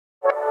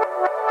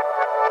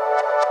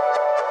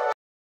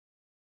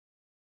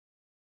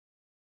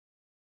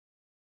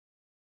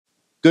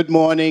Good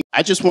morning.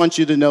 I just want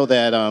you to know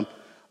that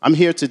I'm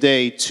here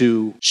today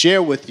to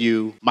share with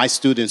you my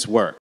students'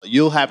 work.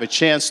 You'll have a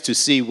chance to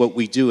see what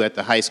we do at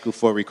the High School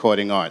for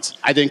Recording Arts.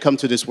 I didn't come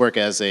to this work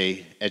as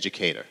an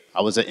educator.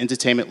 I was an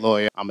entertainment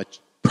lawyer. I'm a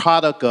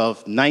product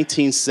of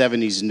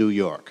 1970s New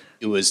York.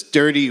 It was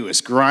dirty, it was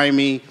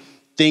grimy,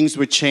 things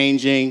were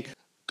changing.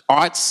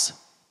 Arts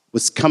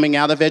was coming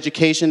out of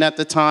education at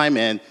the time,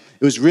 and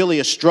it was really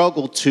a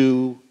struggle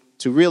to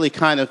really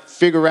kind of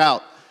figure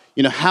out,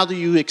 how do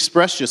you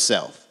express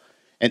yourself?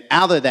 And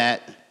out of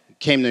that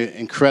came the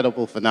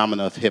incredible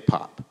phenomenon of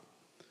hip-hop.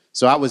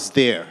 So I was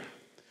there.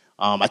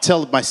 I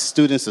tell my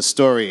students a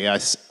story.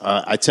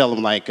 I tell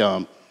them,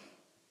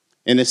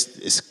 and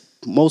it's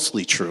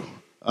mostly true.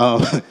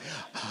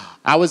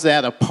 I was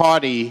at a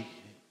party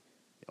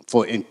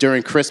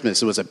during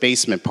Christmas. It was a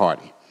basement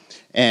party.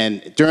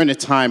 And during the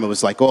time, it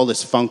was like all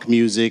this funk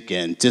music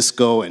and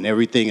disco and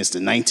everything. It's the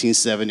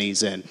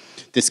 1970s. And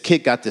this kid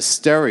got this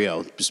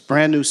stereo, this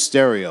brand new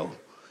stereo,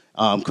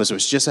 because it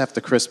was just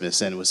after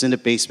Christmas, and it was in the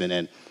basement.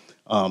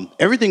 And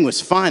everything was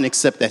fine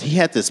except that he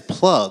had this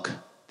plug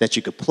that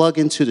you could plug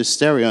into the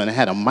stereo, and it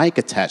had a mic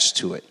attached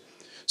to it.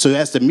 So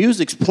as the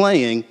music's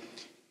playing,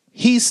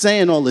 he's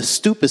saying all this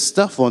stupid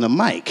stuff on the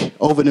mic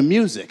over the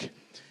music.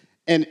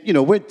 And,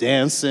 we're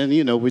dancing,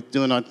 we're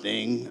doing our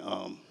thing.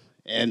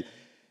 And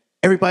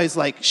everybody's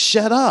like,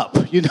 shut up.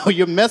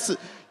 You're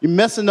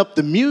messing up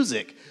the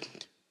music.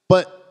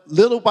 But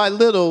little by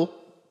little,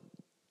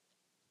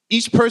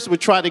 each person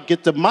would try to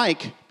get the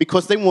mic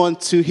because they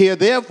want to hear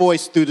their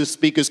voice through the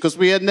speakers because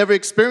we had never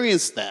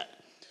experienced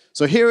that.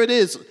 So here it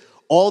is,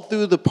 all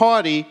through the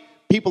party,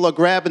 people are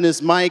grabbing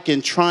this mic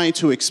and trying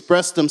to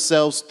express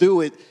themselves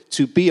through it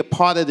to be a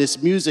part of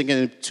this music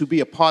and to be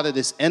a part of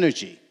this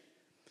energy.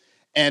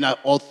 And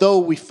although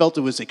we felt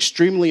it was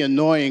extremely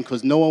annoying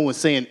because no one was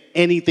saying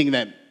anything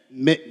that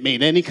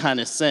made any kind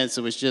of sense,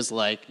 it was just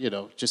like,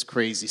 just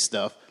crazy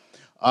stuff.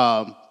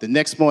 The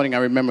next morning, I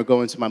remember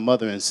going to my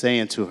mother and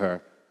saying to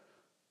her,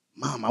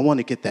 Mom, I want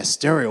to get that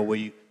stereo where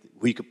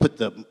you could put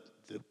the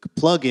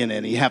plug in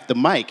and you have the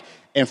mic.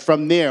 And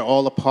from there,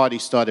 all the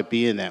parties started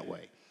being that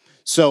way.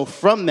 So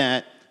from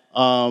that,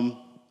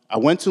 I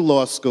went to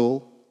law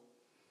school,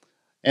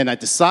 and I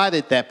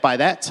decided that by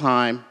that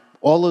time,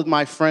 all of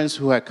my friends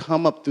who had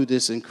come up through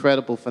this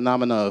incredible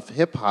phenomena of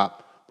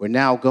hip-hop were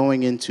now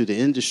going into the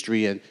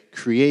industry and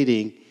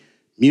creating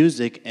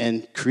music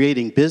and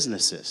creating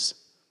businesses.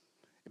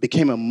 It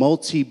became a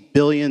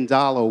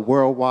multi-billion-dollar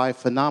worldwide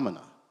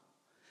phenomenon.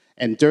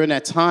 And during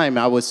that time,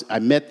 I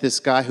met this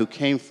guy who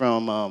came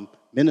from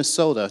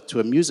Minnesota to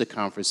a music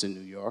conference in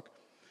New York,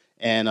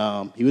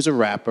 and he was a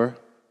rapper,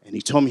 and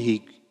he told me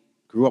he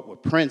grew up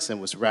with Prince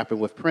and was rapping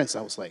with Prince.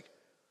 I was like,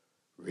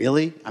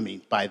 really? I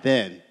mean, by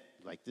then,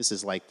 this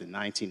is like the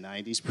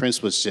 1990s,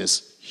 Prince was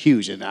just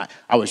huge, and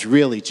I was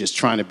really just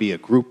trying to be a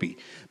groupie.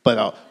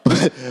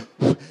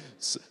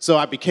 So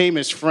I became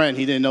his friend.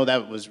 He didn't know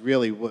that was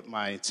really what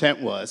my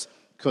intent was.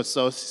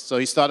 So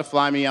he started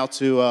flying me out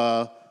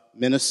to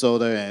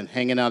Minnesota and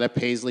hanging out at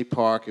Paisley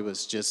Park. It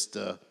was just,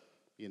 an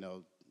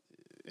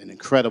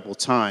incredible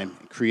time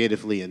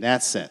creatively in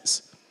that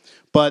sense.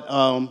 But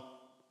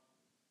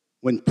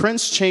when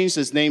Prince changed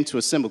his name to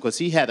a symbol, because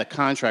he had a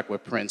contract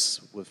with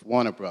Prince, with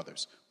Warner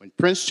Brothers. When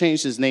Prince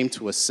changed his name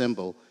to a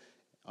symbol,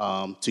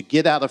 to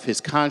get out of his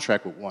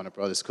contract with Warner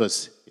Brothers,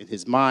 because in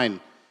his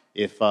mind,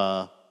 if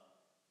the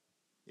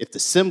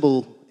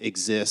symbol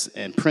exists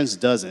and Prince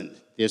doesn't,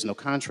 there's no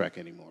contract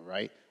anymore,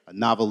 right? A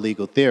novel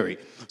legal theory.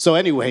 So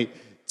anyway,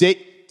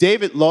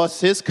 David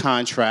lost his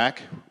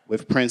contract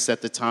with Prince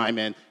at the time,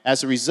 and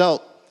as a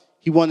result,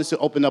 he wanted to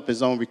open up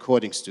his own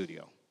recording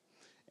studio.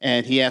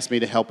 And he asked me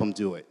to help him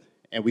do it.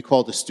 And we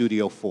called it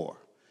Studio 4.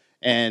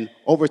 And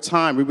over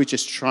time, we were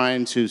just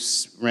trying to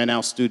rent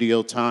out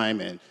studio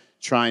time and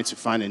trying to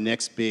find the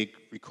next big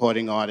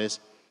recording artist.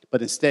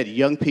 But instead,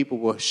 young people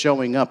were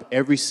showing up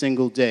every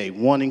single day,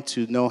 wanting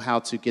to know how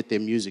to get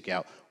their music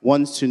out,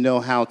 wanting to know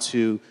how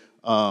to,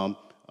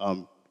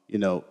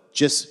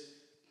 just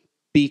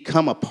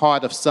become a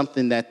part of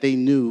something that they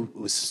knew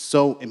was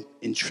so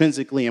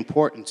intrinsically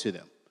important to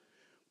them.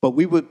 But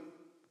we would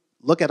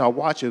look at our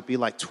watch, it would be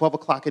like 12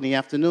 o'clock in the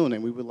afternoon,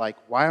 and we were like,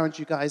 why aren't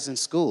you guys in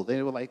school?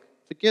 They were like,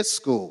 forget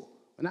school.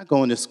 We're not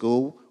going to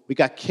school. We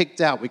got kicked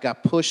out. We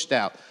got pushed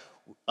out.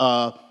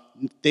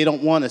 They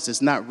don't want us.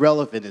 It's not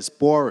relevant. It's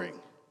boring.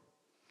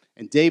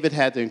 And David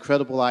had the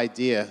incredible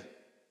idea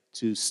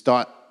to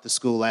start the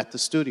school at the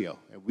studio,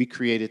 and we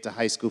created the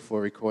High School for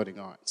Recording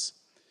Arts.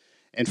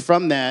 And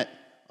from that,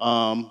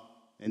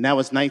 and that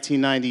was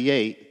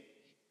 1998,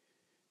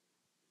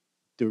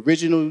 the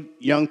original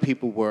young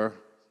people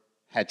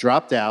had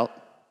dropped out.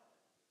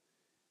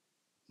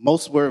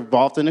 Most were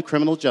involved in the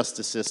criminal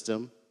justice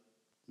system.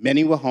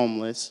 Many were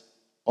homeless.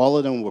 All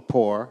of them were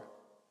poor.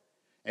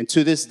 And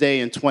to this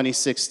day, in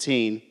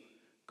 2016,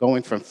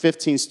 going from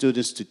 15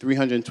 students to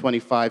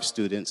 325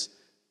 students,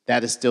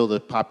 that is still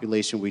the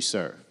population we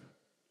serve.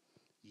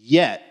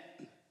 Yet,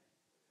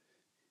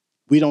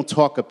 we don't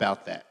talk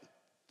about that.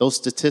 Those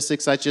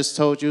statistics I just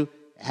told you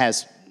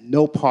has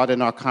no part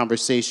in our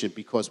conversation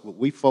because what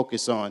we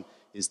focus on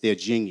is their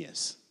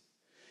genius.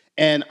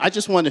 And I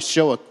just want to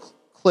show a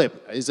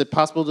clip. Is it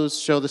possible to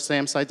show the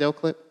Sam Seidel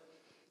clip?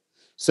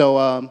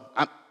 So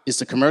is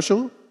the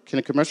commercial? Can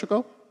a commercial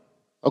go?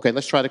 Okay,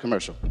 let's try the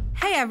commercial.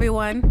 Hey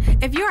everyone,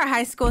 if you're a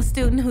high school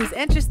student who's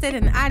interested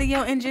in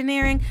audio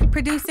engineering,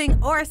 producing,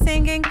 or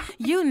singing,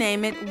 you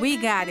name it, we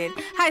got it.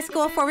 High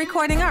School for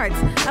Recording Arts,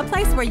 a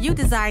place where you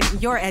design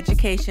your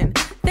education.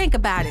 Think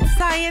about it,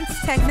 science,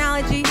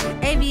 technology,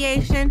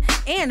 aviation,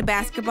 and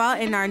basketball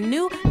in our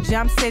new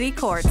Jump City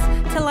courts.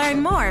 To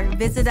learn more,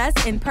 visit us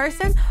in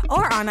person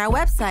or on our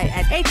website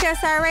at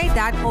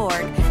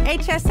hsra.org.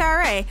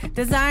 HSRA,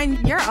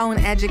 design your own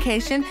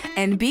education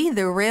and be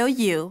the real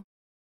you.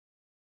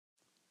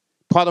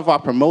 Part of our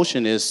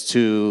promotion is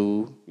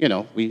to,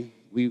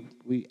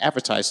 we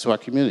advertise to our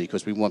community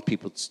because we want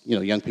people,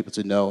 young people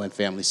to know and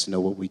families to know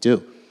what we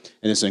do.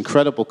 And it's an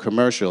incredible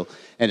commercial,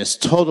 and it's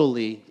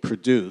totally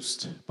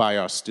produced by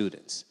our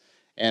students.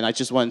 And I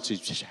just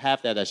wanted to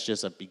have that as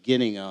just a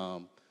beginning a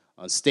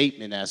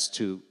statement as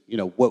to,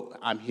 what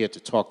I'm here to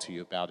talk to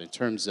you about in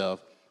terms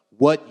of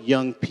what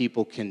young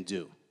people can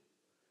do.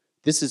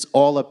 This is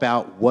all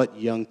about what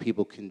young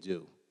people can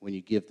do when you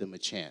give them a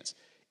chance,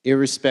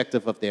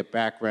 irrespective of their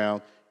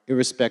background,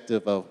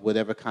 irrespective of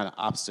whatever kind of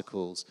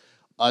obstacles,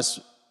 us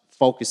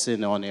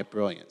focusing on their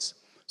brilliance.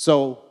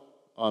 So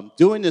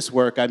doing this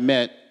work, I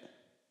met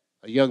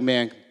a young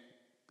man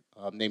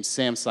named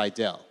Sam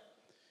Seidel.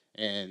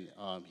 And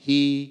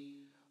he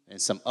and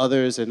some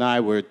others and I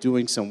were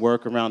doing some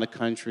work around the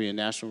country in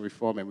national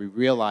reform, and we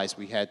realized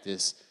we had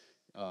this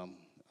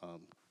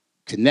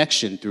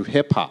connection through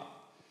hip-hop.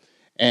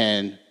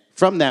 And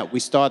from that, we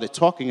started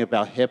talking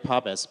about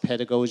hip-hop as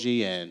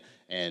pedagogy and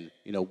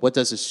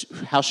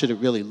how should it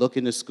really look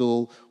in the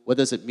school? What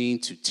does it mean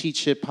to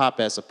teach hip-hop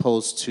as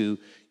opposed to,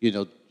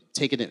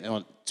 taking it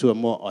on to a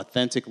more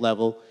authentic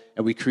level?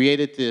 And we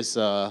created this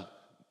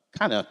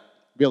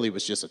really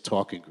was just a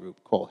talking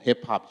group called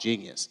Hip Hop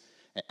Genius.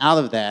 And out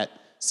of that,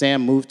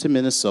 Sam moved to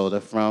Minnesota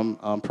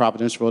from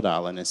Providence, Rhode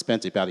Island, and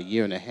spent about a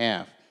year and a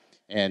half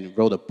and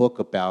wrote a book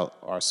about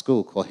our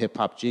school called Hip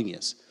Hop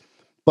Genius.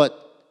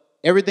 But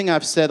everything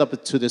I've said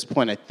up to this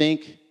point, I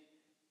think,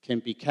 can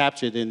be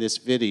captured in this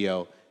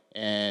video.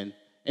 And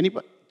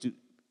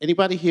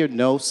anybody here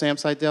know Sam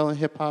Seidel and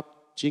Hip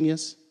Hop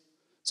Genius?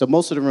 So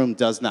most of the room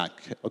does not.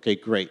 Okay,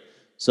 great.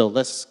 So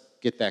let's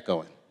get that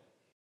going.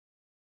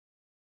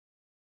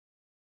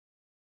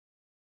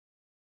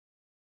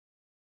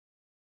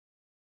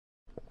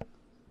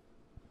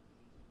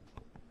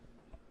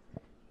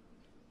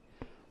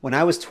 When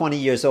I was 20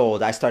 years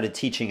old, I started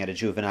teaching at a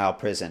juvenile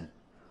prison.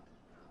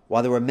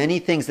 While there were many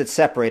things that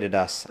separated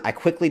us, I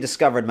quickly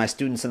discovered my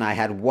students and I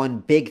had one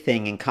big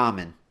thing in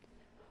common: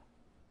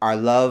 our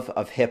love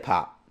of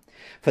hip-hop.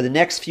 For the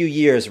next few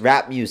years,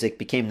 rap music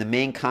became the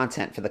main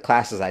content for the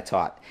classes I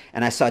taught,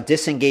 and I saw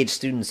disengaged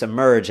students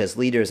emerge as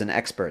leaders and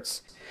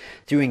experts.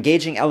 Through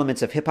engaging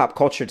elements of hip-hop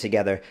culture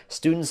together,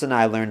 students and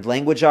I learned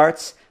language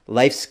arts,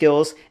 life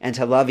skills, and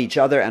to love each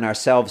other and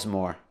ourselves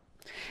more.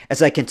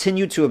 As I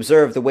continued to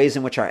observe the ways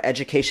in which our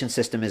education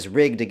system is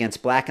rigged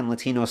against Black and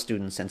Latino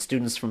students and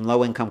students from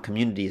low-income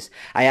communities,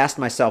 I asked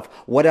myself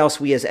what else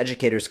we as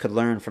educators could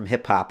learn from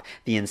hip-hop,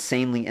 the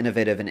insanely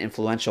innovative and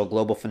influential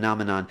global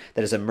phenomenon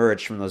that has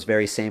emerged from those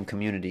very same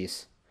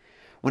communities.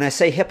 When I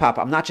say hip-hop,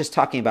 I'm not just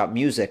talking about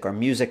music or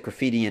music,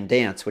 graffiti, and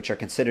dance, which are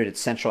considered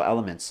its central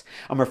elements.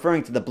 I'm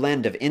referring to the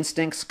blend of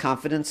instincts,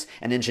 confidence,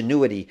 and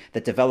ingenuity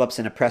that develops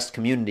in oppressed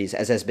communities,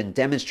 as has been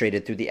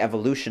demonstrated through the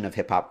evolution of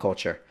hip-hop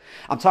culture.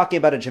 I'm talking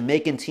about a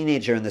Jamaican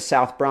teenager in the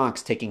South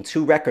Bronx taking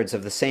two records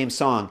of the same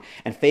song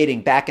and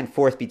fading back and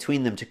forth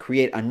between them to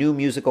create a new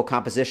musical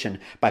composition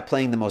by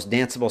playing the most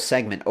danceable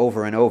segment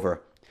over and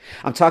over.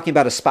 I'm talking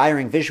about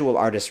aspiring visual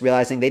artists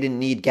realizing they didn't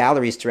need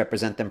galleries to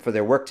represent them for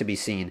their work to be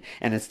seen,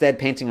 and instead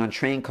painting on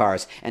train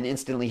cars and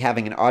instantly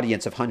having an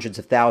audience of hundreds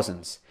of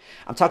thousands.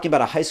 I'm talking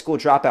about a high school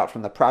dropout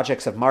from the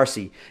projects of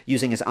Marcy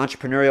using his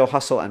entrepreneurial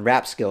hustle and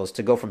rap skills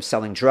to go from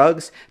selling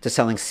drugs to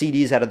selling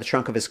CDs out of the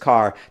trunk of his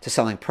car to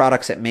selling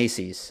products at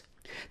Macy's.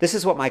 This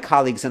is what my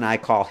colleagues and I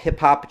call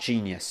hip-hop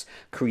genius,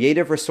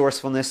 creative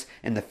resourcefulness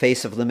in the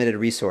face of limited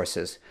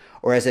resources,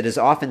 or as it is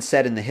often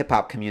said in the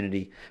hip-hop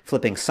community,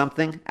 flipping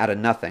something out of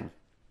nothing.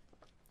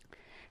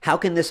 How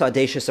can this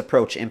audacious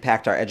approach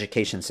impact our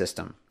education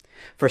system?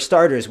 For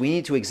starters, we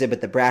need to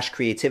exhibit the brash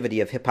creativity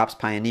of hip-hop's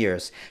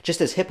pioneers.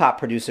 Just as hip-hop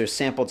producers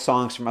sampled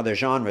songs from other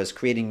genres,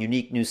 creating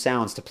unique new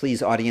sounds to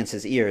please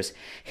audiences' ears,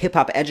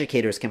 hip-hop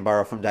educators can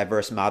borrow from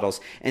diverse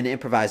models and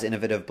improvise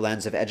innovative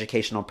blends of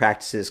educational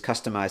practices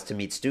customized to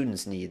meet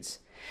students' needs.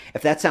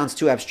 If that sounds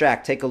too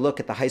abstract, take a look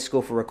at the High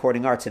School for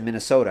Recording Arts in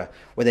Minnesota,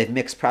 where they've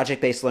mixed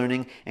project-based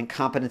learning and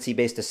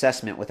competency-based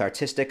assessment with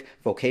artistic,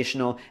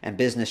 vocational, and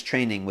business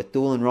training with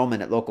dual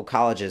enrollment at local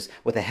colleges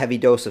with a heavy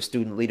dose of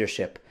student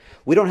leadership.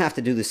 We don't have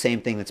to do the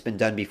same thing that's been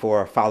done before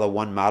or follow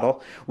one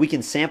model. We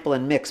can sample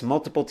and mix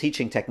multiple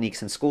teaching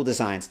techniques and school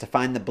designs to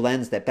find the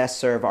blends that best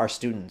serve our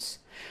students.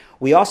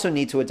 We also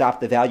need to adopt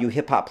the value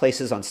hip-hop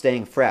places on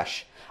staying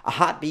fresh. A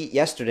hot beat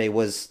yesterday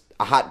was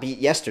a hot beat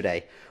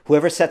yesterday.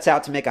 Whoever sets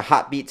out to make a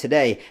hot beat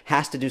today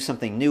has to do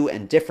something new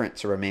and different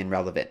to remain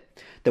relevant.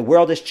 The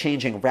world is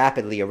changing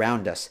rapidly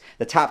around us.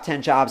 The top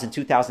 10 jobs in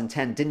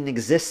 2010 didn't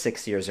exist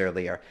 6 years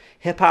earlier.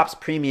 Hip-hop's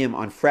premium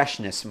on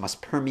freshness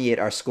must permeate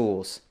our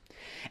schools.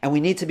 And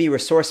we need to be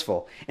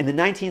resourceful. In the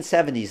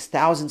 1970s,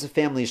 thousands of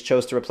families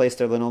chose to replace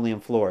their linoleum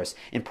floors.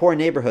 In poor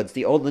neighborhoods,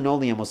 the old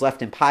linoleum was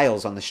left in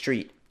piles on the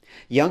street.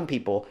 Young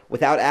people,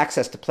 without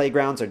access to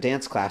playgrounds or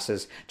dance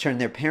classes,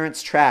 turned their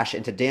parents' trash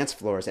into dance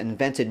floors and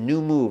invented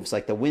new moves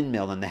like the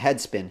windmill and the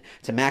headspin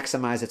to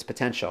maximize its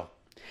potential.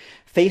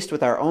 Faced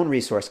with our own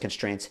resource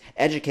constraints,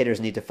 educators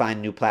need to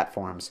find new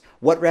platforms.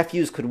 What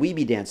refuse could we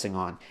be dancing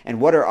on?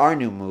 And what are our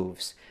new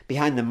moves?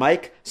 Behind the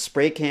mic,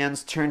 spray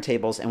cans,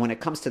 turntables, and when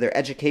it comes to their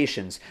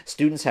educations,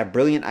 students have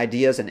brilliant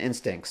ideas and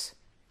instincts.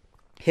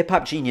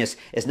 Hip-hop genius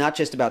is not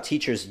just about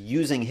teachers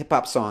using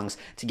hip-hop songs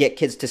to get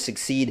kids to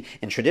succeed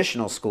in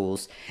traditional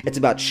schools. It's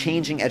about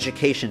changing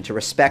education to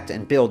respect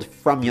and build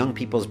from young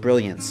people's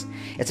brilliance.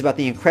 It's about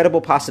the incredible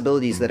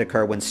possibilities that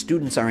occur when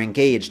students are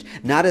engaged,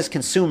 not as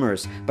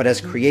consumers, but as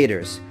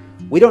creators.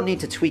 We don't need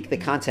to tweak the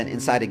content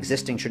inside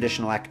existing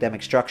traditional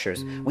academic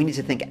structures. We need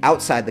to think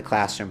outside the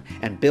classroom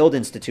and build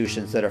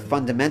institutions that are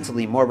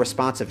fundamentally more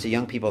responsive to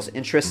young people's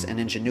interests and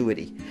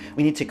ingenuity.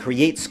 We need to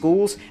create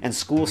schools and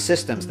school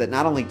systems that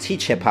not only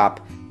teach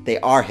hip-hop, they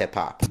are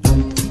hip-hop.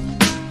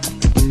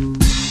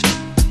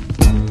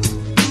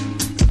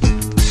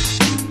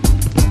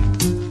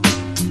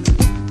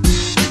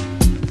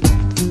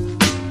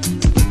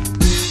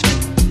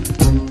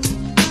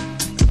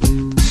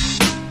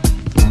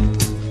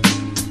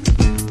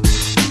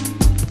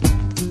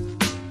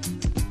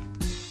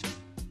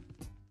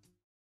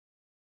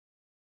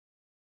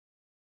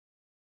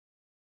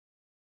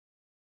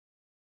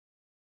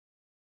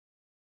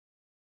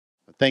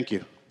 Thank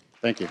you.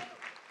 Thank you.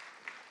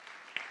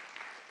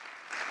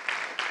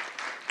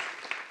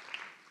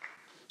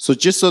 So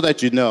just so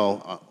that you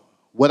know,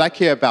 what I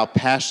care about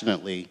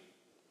passionately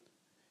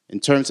in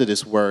terms of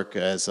this work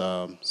as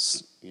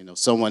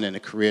someone in a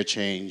career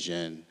change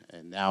and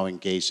now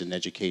engaged in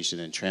education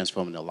and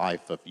transforming the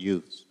life of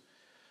youth,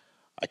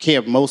 I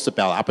care most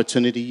about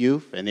opportunity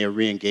youth and their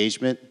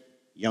re-engagement,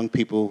 young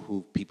people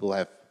who people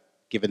have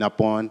given up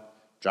on,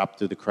 dropped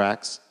through the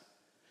cracks,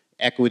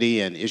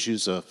 equity and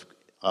issues of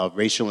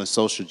racial and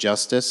social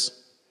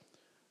justice.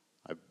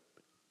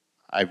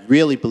 I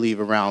really believe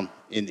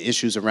in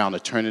issues around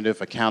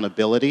alternative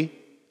accountability.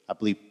 I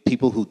believe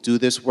people who do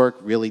this work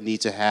really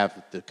need to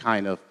have the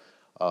kind of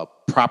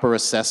proper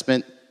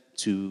assessment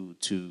to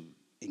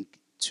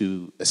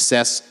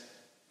assess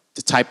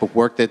the type of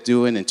work they're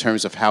doing in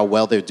terms of how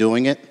well they're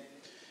doing it.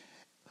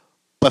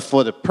 But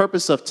for the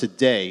purpose of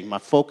today, my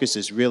focus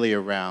is really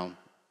around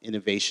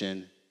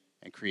innovation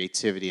and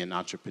creativity and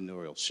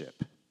entrepreneurship.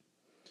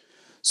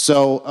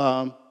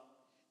 So,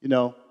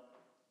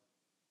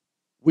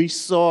 we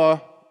saw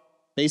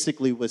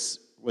basically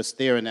what's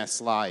there in that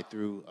slide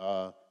through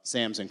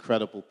Sam's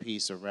incredible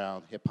piece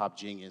around hip-hop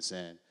genius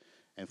and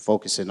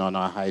focusing on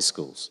our high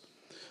schools.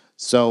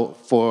 So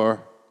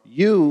for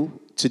you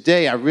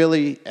today, I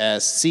really,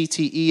 as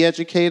CTE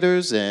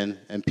educators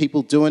and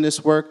people doing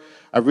this work,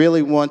 I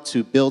really want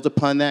to build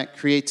upon that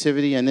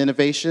creativity and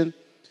innovation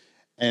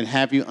and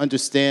have you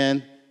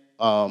understand,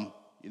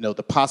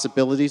 the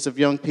possibilities of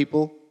young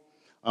people.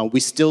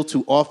 We still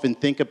too often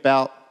think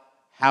about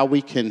how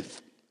we can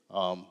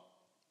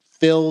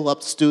fill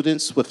up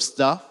students with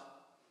stuff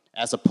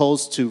as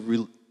opposed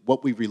to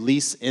what we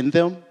release in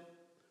them,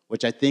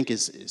 which I think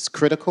is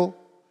critical.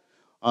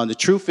 The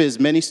truth is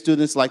many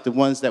students like the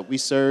ones that we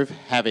serve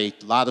have a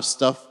lot of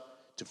stuff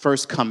to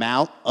first come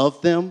out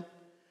of them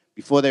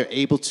before they're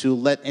able to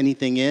let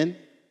anything in.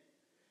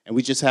 And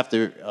we just have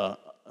to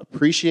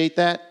appreciate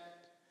that.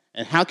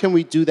 And how can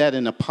we do that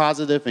in a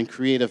positive and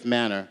creative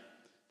manner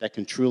that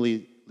can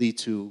truly lead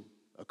to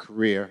a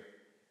career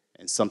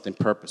and something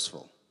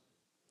purposeful?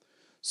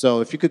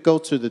 So if you could go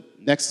to the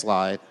next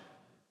slide.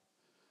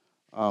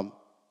 I'm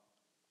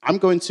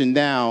going to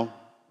now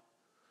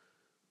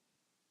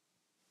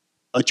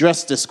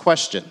address this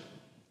question.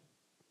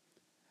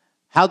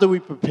 How do we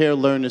prepare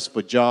learners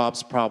for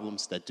jobs,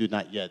 problems that do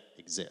not yet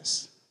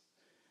exist?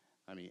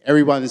 I mean,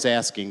 everyone is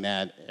asking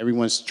that.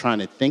 Everyone's trying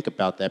to think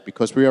about that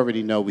because we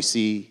already know, we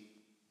see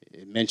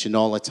it mentioned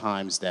all the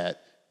times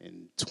that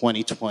in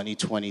 2020,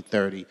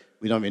 2030,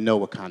 we don't even know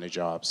what kind of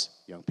jobs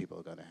young people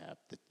are going to have.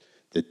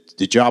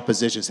 The job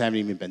positions haven't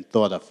even been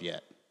thought of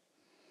yet.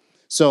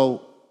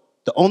 So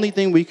the only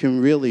thing we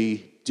can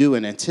really do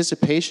in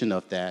anticipation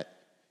of that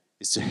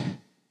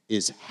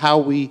is how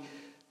we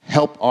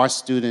help our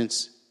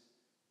students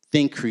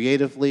think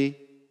creatively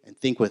and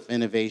think with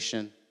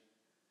innovation,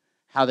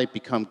 how they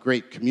become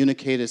great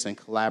communicators and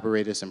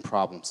collaborators and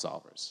problem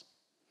solvers.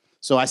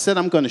 So I said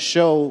I'm going to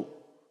show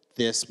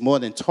this more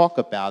than talk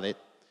about it,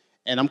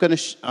 and I'm going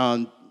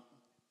to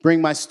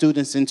bring my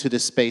students into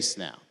this space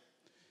now.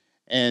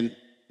 And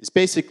it's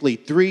basically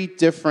 3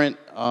 different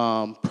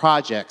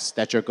projects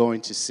that you're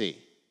going to see.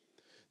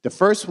 The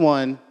first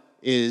one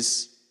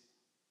is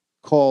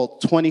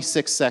called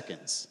 26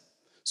 Seconds.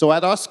 So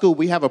at our school,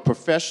 we have a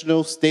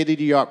professional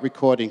state-of-the-art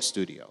recording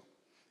studio.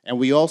 And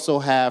we also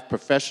have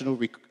professional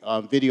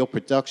video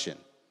production.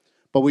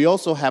 But we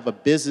also have a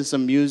business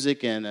of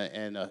music and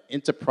an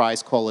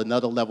enterprise called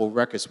Another Level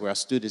Records, where our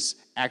students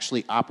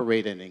actually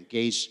operate and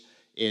engage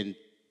in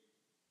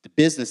the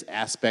business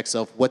aspects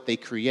of what they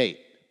create.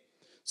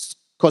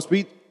 Because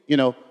we,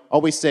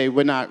 always say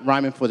we're not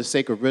rhyming for the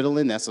sake of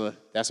riddling. That's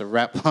a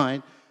rap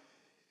line.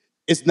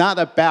 It's not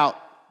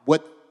about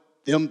what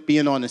them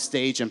being on the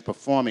stage and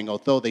performing,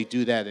 although they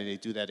do that and they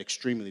do that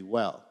extremely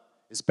well.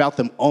 It's about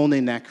them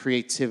owning that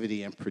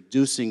creativity and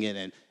producing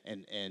it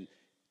and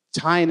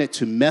tying it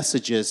to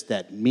messages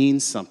that mean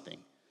something.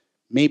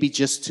 Maybe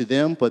just to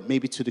them, but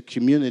maybe to the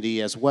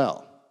community as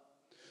well.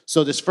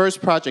 So this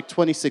first project,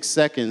 26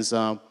 Seconds,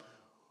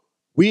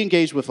 we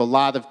engage with a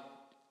lot of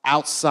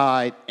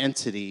outside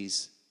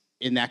entities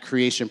in that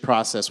creation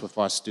process with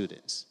our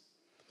students.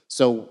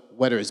 So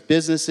whether it's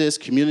businesses,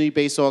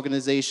 community-based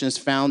organizations,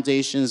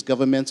 foundations,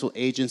 governmental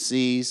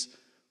agencies,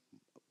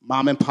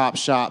 mom and pop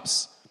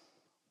shops,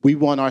 we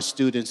want our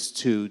students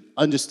to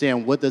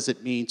understand what does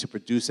it mean to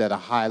produce at a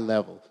high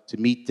level, to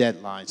meet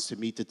deadlines, to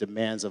meet the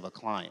demands of a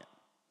client.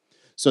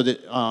 So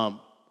that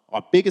our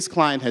biggest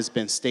client has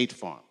been State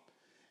Farm.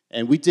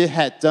 And we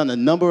had done a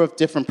number of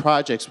different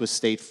projects with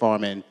State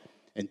Farm, and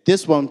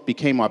this one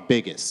became our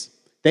biggest.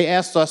 They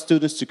asked our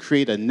students to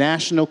create a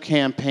national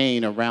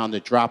campaign around the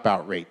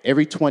dropout rate.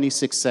 Every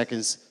 26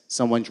 seconds,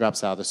 someone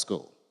drops out of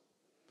school.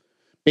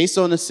 Based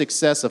on the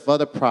success of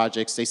other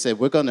projects, they said,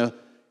 we're going to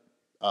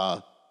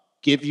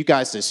give you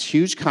guys this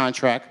huge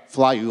contract,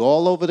 fly you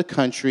all over the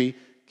country,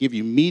 give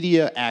you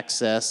media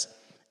access,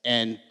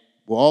 and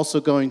we're also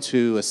going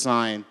to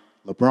assign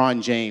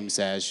LeBron James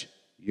as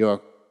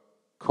your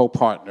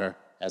co-partner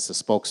as a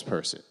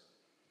spokesperson.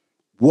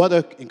 What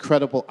an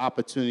incredible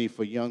opportunity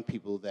for young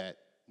people that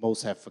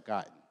most have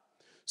forgotten.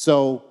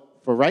 So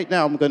for right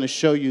now, I'm going to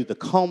show you the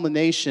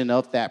culmination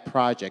of that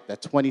project,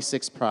 that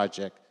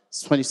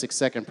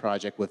 26-second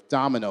project with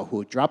Domino,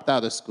 who dropped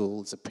out of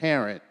school as a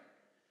parent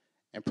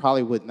and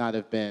probably would not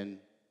have been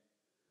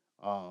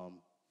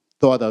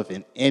thought of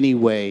in any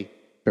way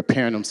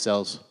preparing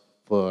themselves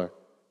for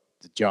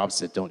the jobs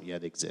that don't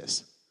yet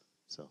exist.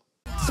 So.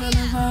 1,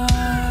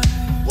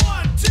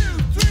 2,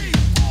 3,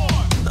 4.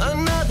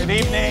 Good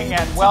evening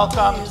and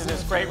welcome to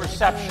this great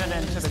reception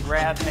and to the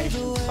Grad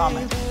Nation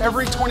Summit.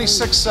 Every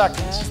 26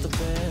 seconds,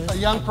 a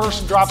young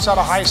person drops out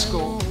of high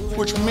school,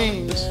 which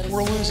means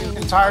we're losing an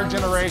entire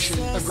generation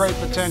of great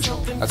potential.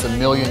 That's 1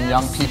 million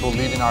young people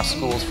leaving our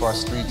schools for our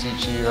streets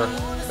each year.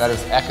 That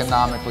is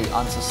economically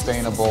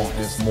unsustainable.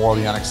 It is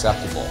morally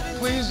unacceptable.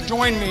 Please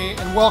join me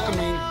in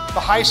welcoming the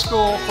High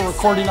School for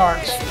Recording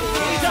Arts.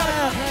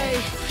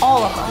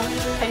 All of us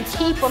can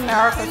keep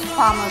America's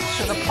promise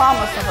to the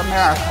promise of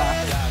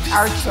America,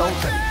 our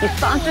children. You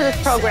sponsor this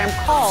program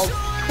called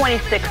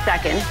 26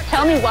 Seconds.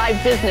 Tell me why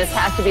business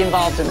has to be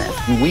involved in this.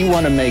 We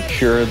want to make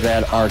sure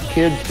that our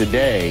kids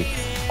today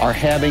are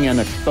having an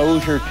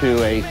exposure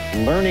to a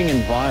learning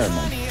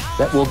environment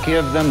that will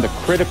give them the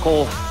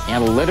critical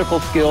analytical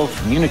skills,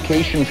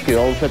 communication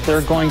skills that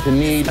they're going to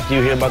need. After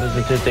you hear about the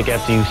statistic,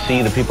 after you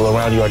see the people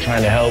around you are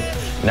trying to help,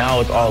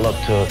 now it's all up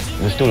to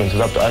the students.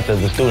 It's up to us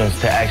as the students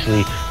to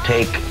actually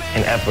take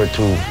an effort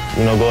to,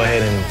 go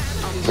ahead and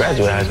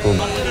graduate high school.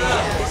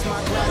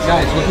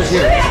 Guys, look who's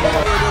here.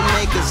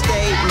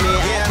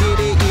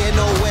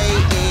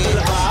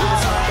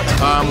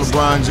 I'm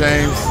LeBron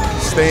James.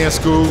 Stay in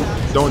school.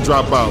 Don't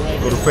drop out.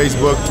 Go to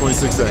Facebook,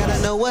 26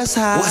 seconds. What's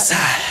high?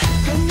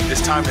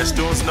 It's time that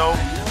students know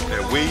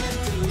that we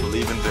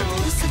believe in them.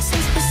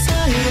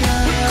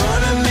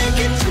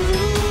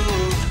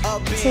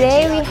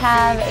 Today we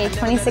have a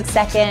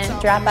 26-second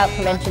dropout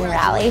prevention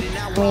rally.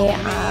 We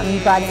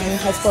brought in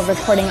High School of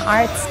Recording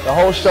Arts. The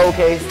whole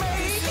showcase,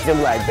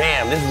 them like,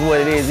 bam, this is what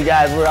it is. You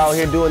guys were out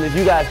here doing this.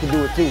 You guys can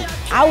do it too.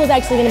 I was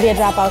actually going to be a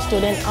dropout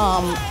student.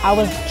 I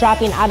was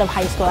dropping out of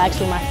high school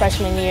actually my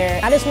freshman year.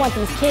 I just want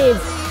these kids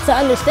to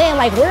understand,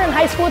 like, we're in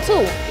high school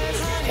too.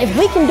 If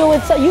we can do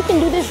it, so you can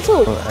do this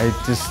too. I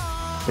just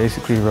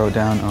basically wrote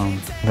down,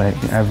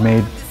 I've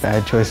made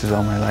bad choices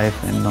all my life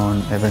and no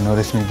one ever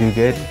noticed me do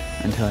good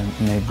until I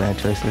made bad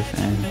choices,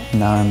 and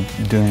now I'm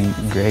doing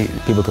great.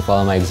 People could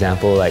follow my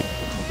example, like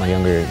my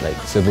younger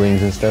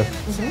siblings and stuff.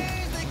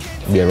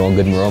 Be a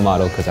good role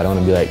model, because I don't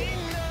want to be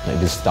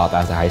just stop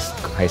after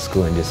high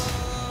school and just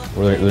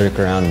lurk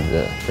around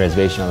the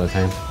reservation all the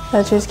time.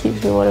 That just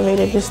keeps me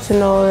motivated, just to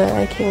know that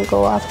I can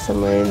go off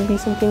somewhere and be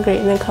something great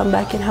and then come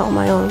back and help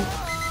my own.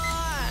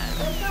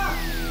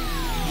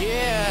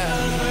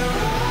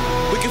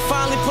 We can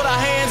finally put our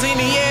hands in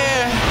the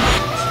air.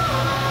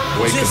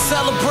 Just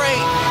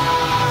celebrate.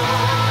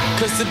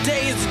 Cause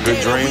today is the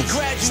day that we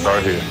graduate.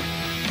 Start here.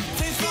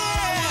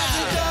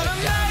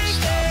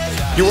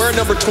 You were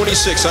number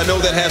 26. I know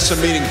that has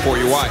some meaning for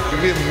you. Why?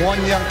 We have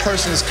one young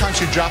person in this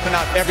country dropping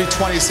out every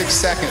 26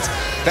 seconds.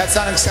 That's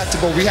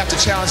unacceptable. We have to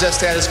challenge that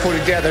status quo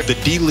together. The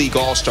D-League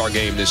All-Star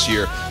game this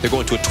year, they're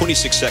going to a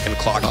 26-second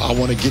clock. I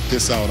want to get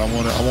this out. I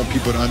want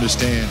people to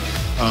understand,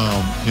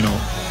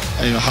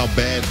 how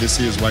bad this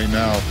is right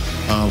now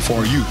for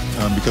our youth,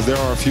 because they're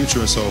our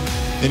future. So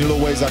any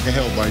little ways I can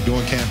help, like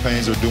doing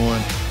campaigns or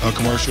doing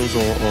commercials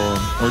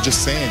or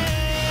just saying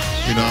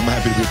it, I'm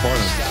happy to be a part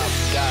of it.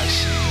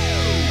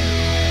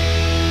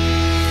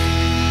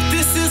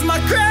 This is my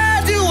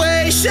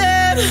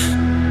graduation.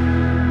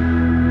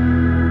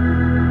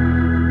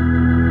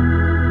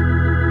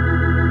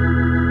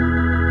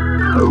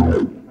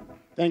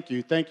 Thank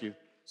you.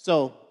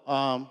 So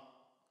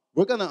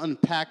we're going to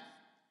unpack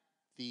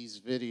these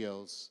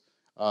videos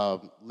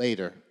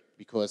later,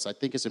 because I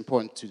think it's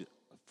important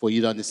for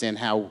you to understand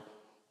how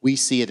we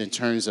see it in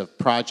terms of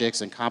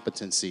projects and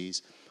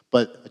competencies.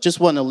 But I just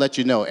want to let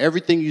you know,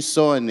 everything you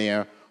saw in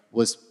there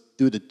was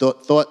through the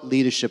thought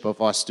leadership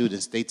of our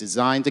students. They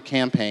designed the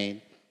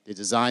campaign, they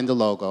designed the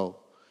logo,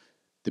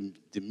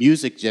 the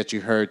music that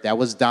you heard, that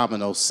was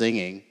Domino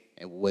singing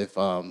with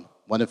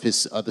one of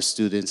his other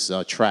students'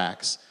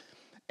 tracks,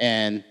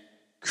 and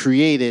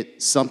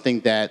created something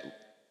that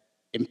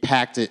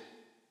impacted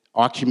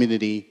our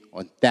community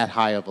on that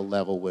high of a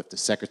level with the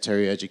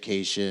Secretary of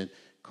Education,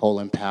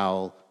 Colin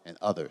Powell, and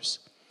others.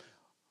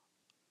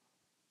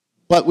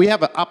 But we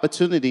have an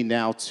opportunity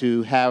now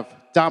to have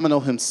Domino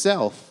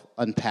himself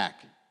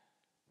unpack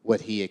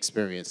what he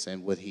experienced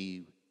and what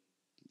he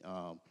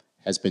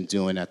has been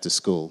doing at the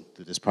school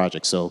through this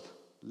project. So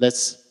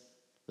let's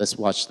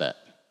watch that.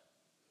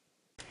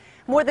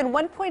 More than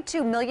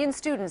 1.2 million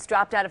students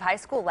dropped out of high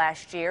school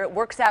last year. It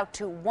works out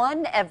to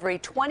 1 every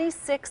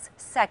 26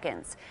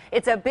 seconds.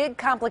 It's a big,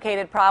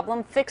 complicated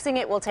problem. Fixing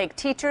it will take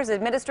teachers,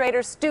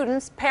 administrators,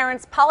 students,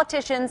 parents,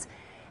 politicians,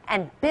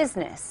 and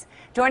business.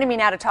 Joining me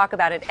now to talk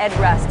about it, Ed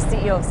Rust,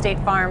 CEO of State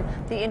Farm,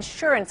 the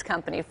insurance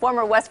company,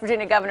 former West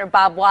Virginia Governor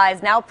Bob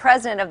Wise, now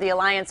president of the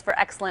Alliance for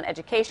Excellent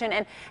Education,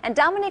 and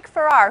Dominique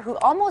Farrar, who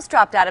almost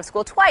dropped out of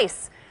school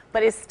twice,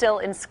 but is still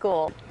in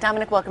school.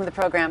 Dominic, welcome to the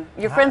program.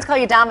 Your friends call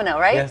you Domino,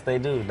 right? Yes, they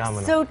do,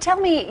 Domino. So tell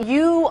me,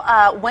 you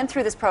went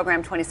through this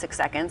program 26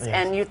 seconds, Yes.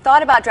 and you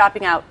thought about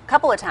dropping out a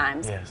couple of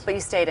times, Yes. but you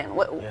stayed in.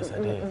 Yes, I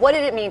did. What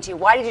did it mean to you?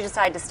 Why did you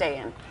decide to stay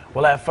in?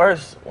 Well, at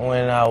first,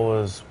 when I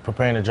was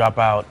preparing to drop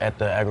out at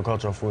the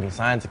Agricultural Food and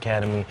Science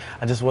Academy,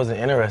 I just wasn't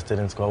interested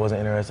in school. I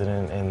wasn't interested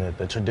in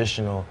the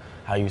traditional,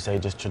 how you say,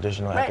 just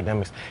traditional Right.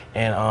 academics.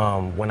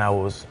 And when I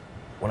was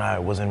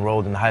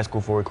enrolled in the High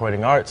School for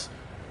Recording Arts,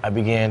 I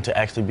began to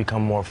actually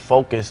become more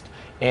focused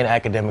in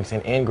academics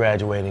and in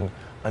graduating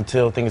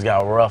until things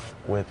got rough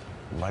with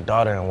my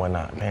daughter and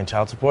whatnot, paying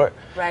child support.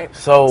 Right.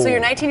 So you're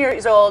 19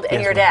 years old and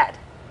Yes, you're a ma'am. dad.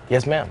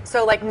 Yes, ma'am.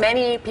 So like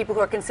many people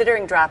who are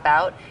considering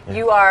dropout,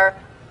 you are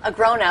a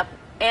grown-up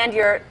and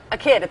you're a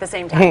kid at the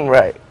same time.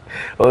 Right.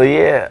 Well,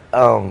 yeah.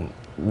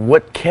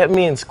 What kept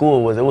me in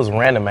school it was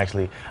random,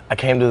 actually. I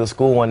came to the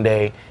school one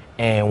day,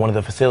 and one of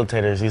the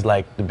facilitators, he's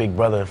like the big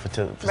brother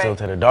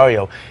facilitator,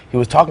 Dario, he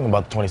was talking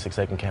about the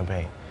 26-second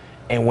campaign.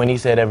 And when he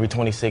said every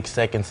 26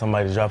 seconds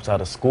somebody drops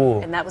out of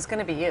school. And that was going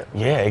to be you.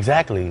 Yeah,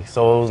 exactly.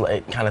 So it was like,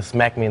 it kind of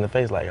smacked me in the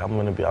face, like I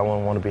want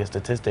to be a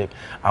statistic.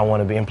 I want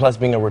to be, and plus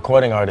being a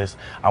recording artist,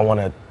 I want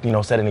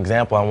to, set an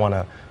example. I want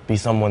to be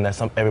someone that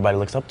everybody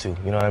looks up to.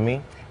 You know what I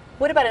mean?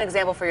 What about an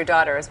example for your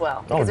daughter as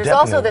well? Because there's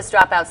definitely. also this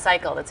dropout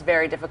cycle that's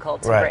very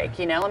difficult to Right.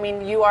 break, I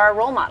mean, you are a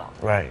role model.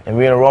 Right. And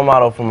being a role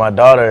model for my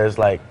daughter is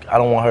like, I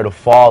don't want her to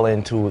fall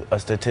into a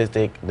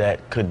statistic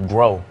that could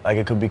grow. Like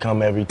it could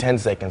become every 10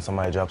 seconds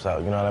somebody drops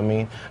out. You know what I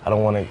mean? I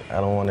don't want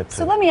it to.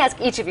 So let me ask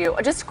each of you,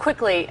 just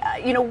quickly,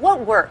 what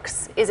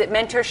works? Is it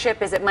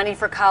mentorship? Is it money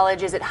for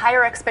college? Is it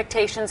higher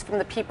expectations from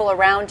the people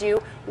around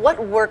you?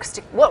 What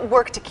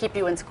worked to keep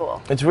you in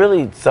school? It's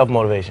really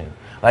self-motivation.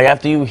 Like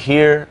after you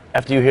hear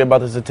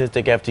about the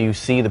statistic, after you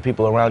see the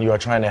people around you are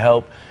trying to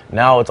help,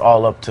 now it's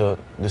all up to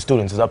the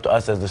students. It's up to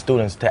us as the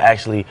students to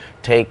actually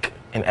take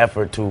an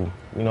effort to,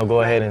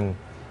 go ahead and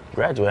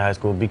graduate high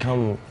school, be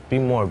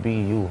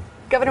you.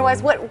 Governor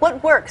Wise,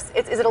 what works?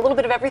 Is it a little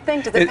bit of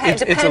everything? Does it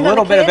depend It's a on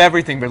little the bit of kid?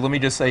 everything, but let me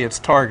just say it's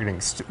targeting.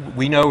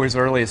 We know as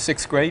early as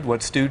 6th grade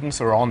what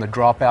students are on the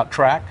dropout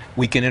track.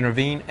 We can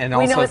intervene, and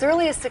We also know as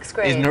early as 6th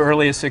grade. as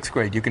early as 6th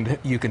grade.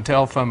 You can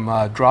tell from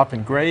drop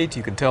in grades,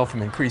 you can tell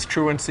from increased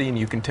truancy, and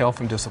you can tell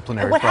from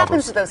disciplinary What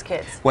problems. happens to those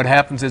kids? What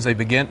happens is they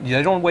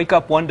don't wake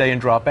up one day and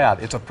drop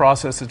out. It's a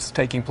process that's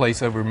taking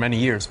place over many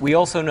years. We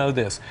also know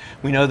this.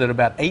 We know that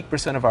about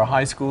 8% of our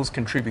high schools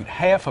contribute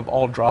half of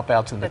all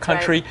dropouts in the That's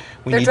country.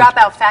 right. They're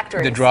dropout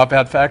factories. The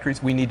dropout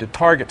factories. We need to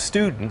target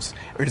students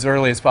as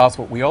early as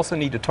possible. We also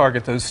need to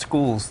target those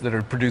schools that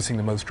are producing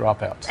the most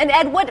dropouts. And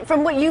Ed,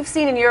 from what you've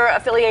seen in your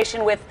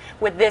affiliation with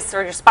this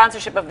or your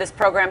sponsorship of this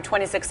program,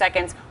 26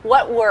 Seconds,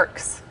 what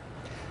works?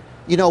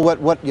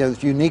 What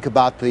is unique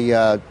about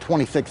the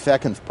 26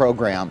 Seconds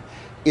program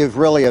is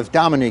really, as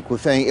Dominique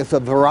was saying, it's a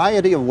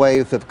variety of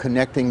ways of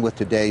connecting with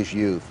today's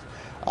youth.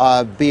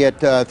 Be it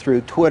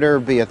through Twitter,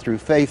 be it through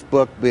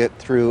Facebook, be it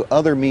through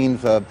other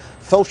means of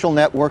social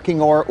networking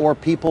or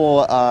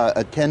people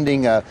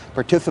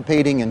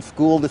participating in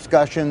school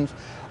discussions,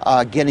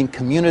 getting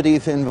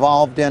communities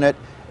involved in it.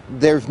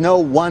 There's no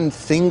one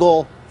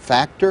single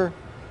factor.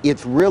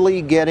 It's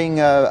really getting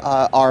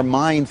our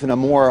minds in a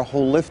more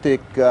holistic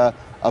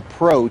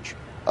approach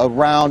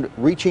around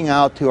reaching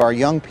out to our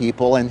young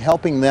people and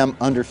helping them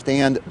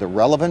understand the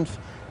relevance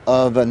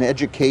of an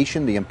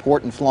education, the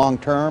importance long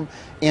term,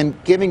 and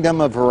giving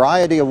them a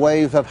variety of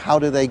ways of how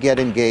do they get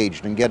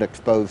engaged and get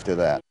exposed to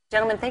that.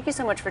 Gentlemen, thank you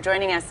so much for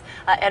joining us.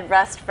 Ed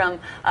Rust from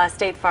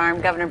State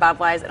Farm, Governor Bob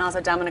Wise, and also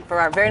Dominic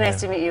Farrar. Very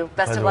nice to meet you.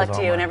 Best of luck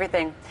to you and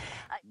everything.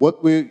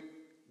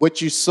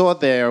 What you saw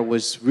there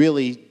was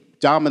really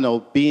Domino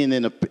being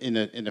in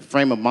a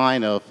frame of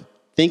mind of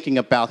thinking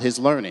about his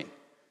learning,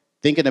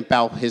 thinking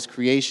about his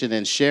creation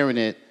and sharing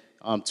it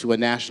to a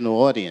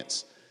national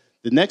audience.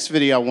 The next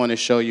video I want to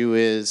show you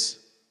is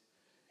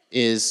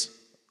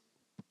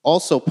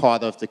also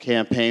part of the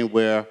campaign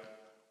where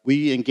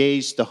we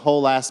engaged the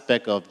whole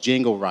aspect of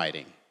jingle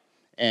writing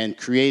and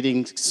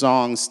creating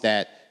songs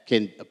that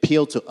can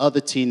appeal to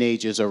other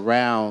teenagers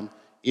around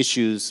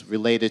issues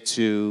related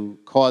to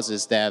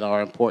causes that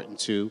are important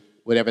to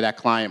whatever that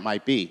client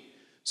might be.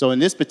 So in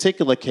this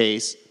particular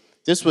case,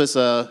 this was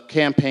a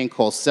campaign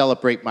called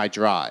Celebrate My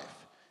Drive.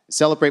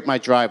 Celebrate My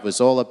Drive was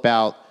all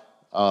about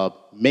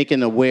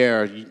making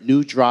aware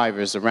new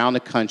drivers around the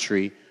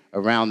country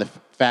around the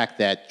fact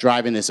that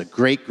driving is a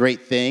great,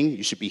 great thing.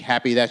 You should be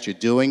happy that you're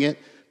doing it.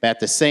 But at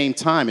the same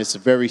time, it's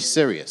very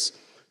serious.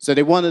 So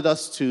they wanted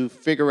us to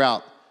figure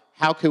out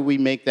how could we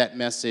make that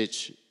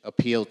message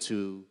appeal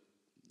to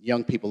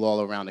young people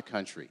all around the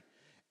country.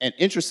 And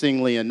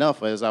interestingly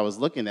enough, as I was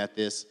looking at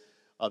this,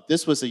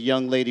 this was a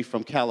young lady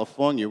from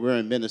California, we're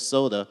in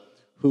Minnesota,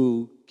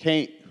 who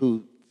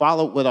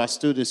followed what our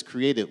students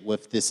created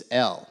with this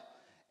L.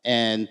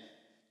 And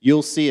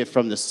you'll see it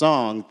from the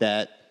song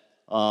that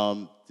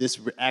this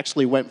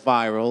actually went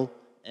viral,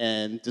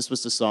 and this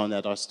was the song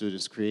that our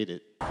students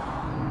created.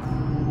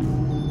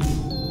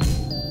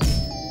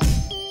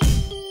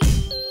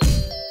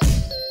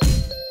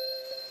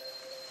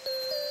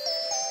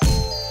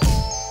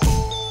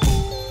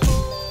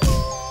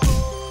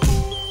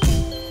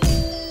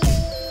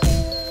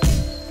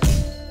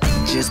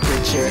 Just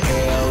put your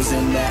L's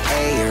in the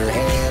air,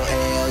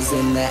 L's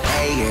in the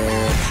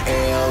air,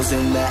 L's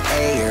in the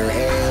air,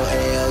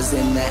 L's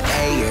in the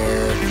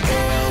air,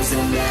 L's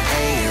in the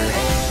air.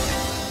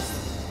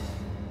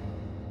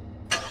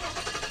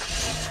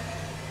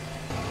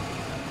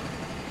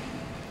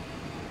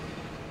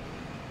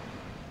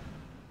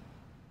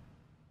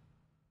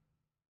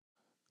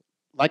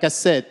 Like I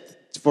said,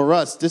 for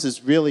us, this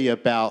is really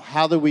about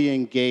how do we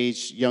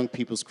engage young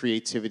people's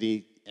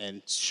creativity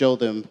and show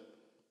them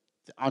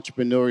the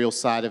entrepreneurial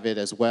side of it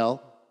as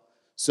well.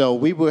 So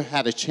we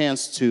had a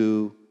chance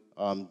to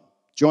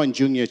join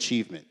Junior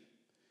Achievement.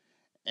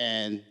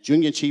 And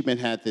Junior Achievement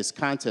had this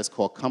contest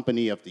called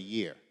Company of the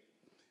Year.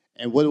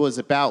 And what it was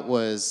about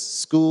was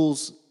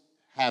schools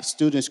have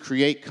students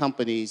create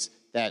companies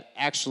that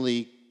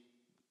actually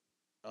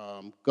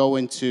go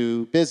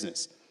into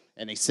business.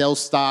 And they sell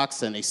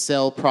stocks and they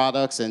sell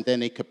products, and then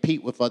they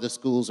compete with other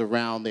schools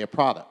around their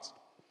products.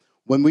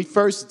 When we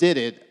first did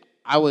it,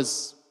 I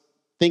was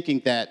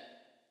thinking that,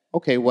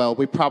 okay, well,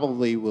 we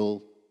probably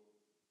will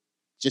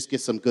just get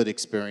some good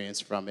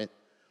experience from it.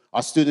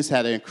 Our students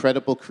had an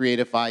incredible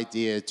creative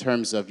idea in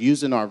terms of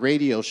using our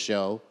radio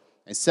show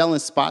and selling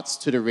spots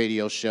to the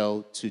radio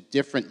show to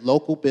different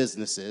local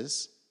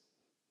businesses.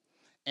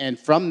 And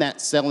from that,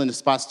 selling the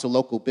spots to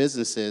local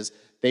businesses,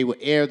 they would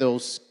air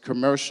those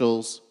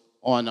commercials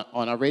on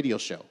our radio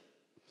show.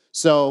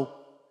 So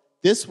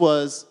this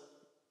was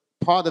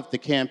part of the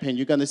campaign.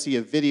 You're going to see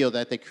a video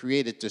that they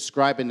created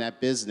describing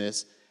that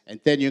business, and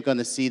then you're going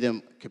to see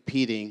them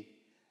competing,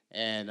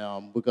 and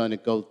we're going to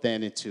go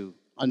then into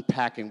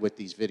unpacking what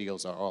these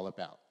videos are all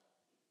about.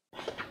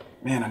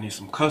 Man, I need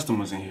some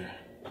customers in here.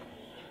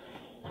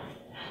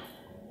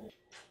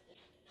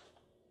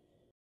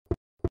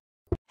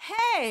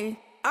 Hey,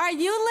 are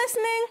you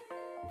listening?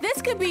 This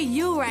could be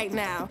you right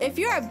now. If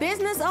you're a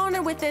business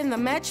owner within the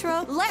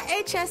Metro, let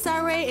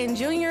HSRA and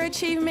Junior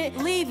Achievement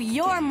leave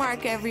your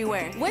mark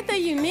everywhere with a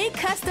unique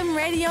custom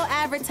radio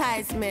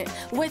advertisement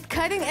with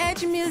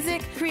cutting-edge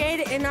music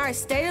created in our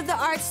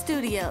state-of-the-art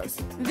studios.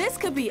 This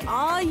could be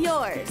all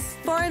yours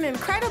for an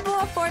incredible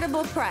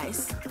affordable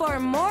price. For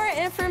more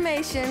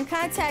information,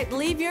 contact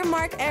Leave Your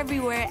Mark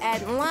Everywhere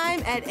at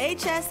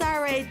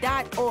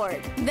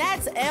lyme@hsra.org.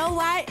 That's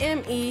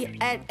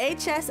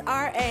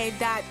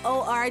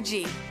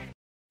LYME@hsra.org.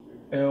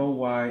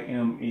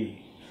 LYME.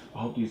 I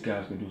hope these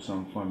guys can do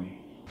something for me.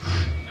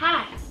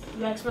 Hi,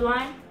 you asked for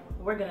Lyme?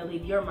 We're gonna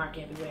leave your mark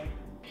everywhere.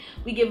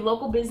 We give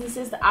local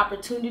businesses the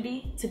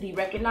opportunity to be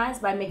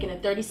recognized by making a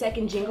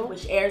 30-second jingle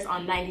which airs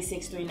on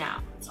 96.3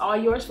 now. It's all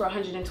yours for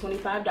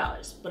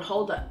 $125, but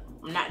hold up,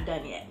 I'm not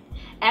done yet.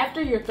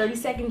 After your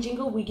 30-second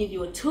jingle, we give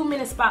you a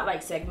 2-minute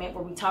spotlight segment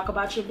where we talk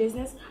about your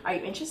business. Are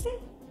you interested?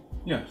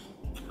 Yes.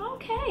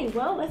 Okay,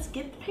 well, let's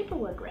get the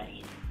paperwork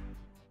ready.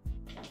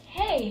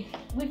 Hey,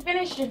 we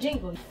finished your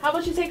jingle. How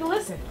about you take a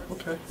listen?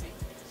 Okay.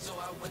 So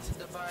I went to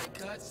Divine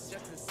Cuts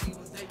just to see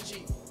what they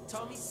cheap.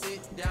 Told me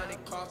sit down,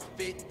 it cost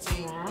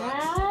 15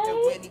 bucks.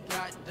 And when he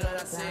got done,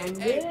 I said,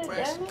 hey,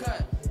 fresh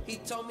cut. He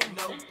told me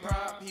no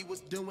problem, he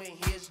was doing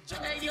his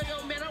job. Hey, yo,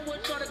 man, I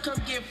want y'all to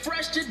come get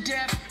fresh to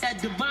death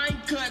at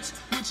Divine Cuts,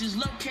 which is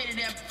located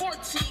at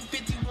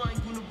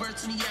 1451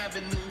 University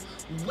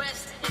Avenue,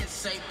 West in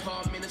St.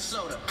 Paul,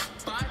 Minnesota.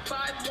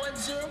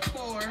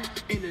 55104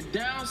 in the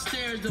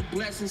downstairs of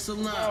Blessing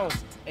Salon. Oh,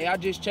 hey, I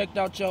just checked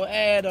out your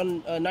ad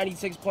on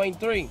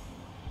 96.3.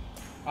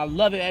 I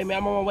love it. Hey, man,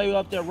 I'm on my way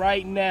up there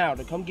right now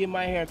to come get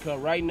my hair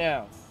cut right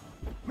now.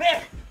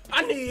 Man,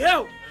 I need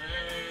help.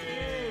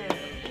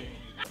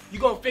 You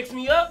gonna fix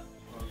me up?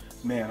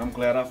 Man, I'm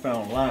glad I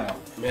found Lyle.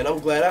 Man, I'm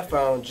glad I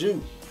found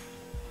you.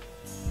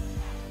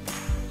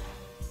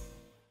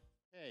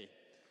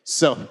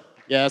 So,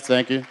 yes,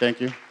 thank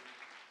you.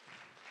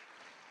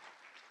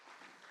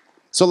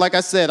 So like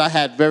I said, I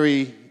had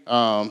very,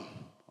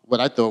 what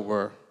I thought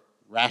were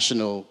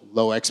rational,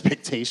 low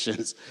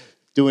expectations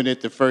doing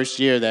it the first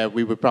year, that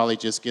we would probably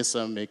just get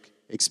some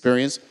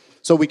experience.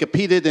 So we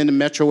competed in the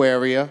metro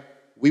area.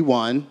 We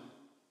won,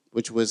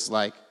 which was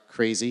like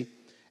crazy.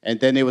 And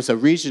then there was a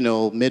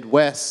regional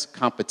Midwest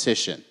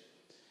competition,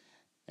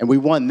 and we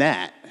won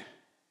that.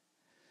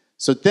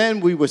 So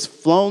then we was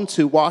flown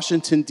to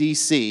Washington,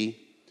 D.C.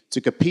 to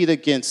compete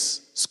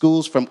against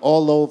schools from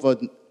all over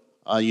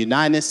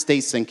United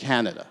States and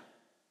Canada.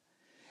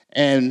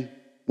 And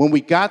when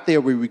we got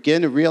there, we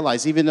began to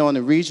realize, even on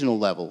the regional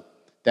level,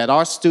 that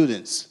our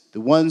students,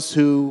 the ones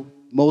who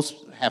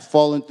most have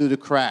fallen through the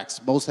cracks,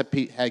 most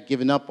had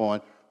given up on,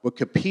 were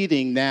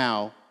competing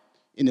now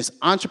in this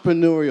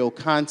entrepreneurial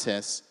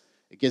contest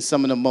against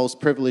some of the most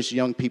privileged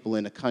young people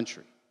in the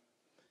country.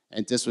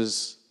 And this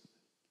was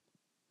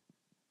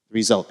the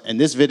result. And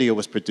this video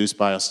was produced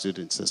by our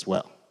students as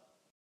well.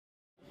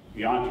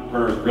 The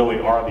entrepreneurs really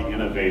are the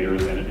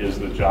innovators, and it is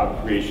the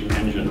job creation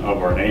engine of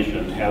our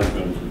nation, has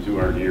been for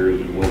 200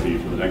 years and will be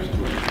for the next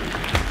 200 years.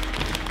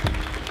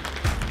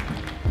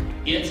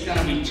 It's going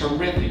to be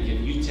terrific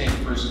if you take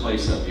first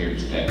place up here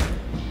today.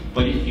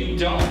 But if you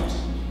don't,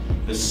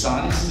 the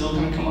sun is still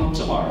going to come up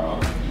tomorrow.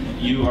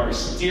 You are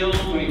still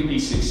going to be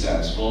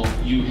successful.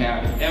 You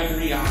have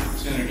every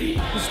opportunity.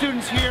 The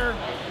students here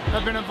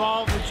have been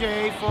involved with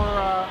JA for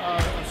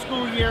a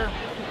school year.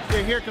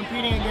 They're here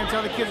competing against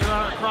other kids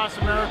across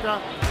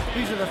America.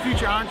 These are the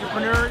future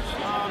entrepreneurs.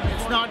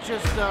 It's not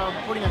just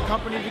putting a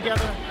company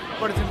together,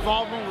 but it's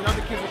involvement with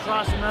other kids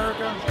across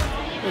America.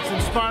 It's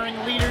inspiring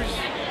leaders,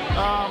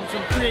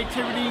 some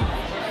creativity,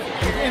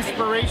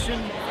 inspiration,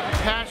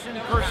 passion,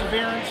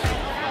 perseverance.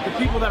 The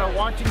people that are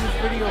watching this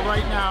video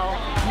right now,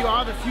 you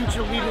are the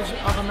future leaders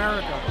of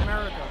America.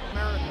 America,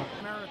 America,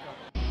 America.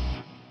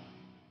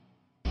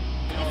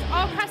 It's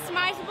all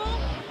customizable,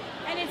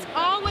 and it's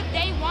all what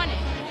they wanted.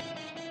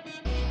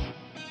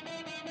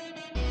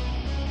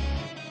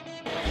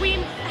 We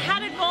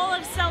had a goal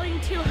of selling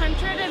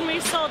 200, and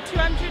we sold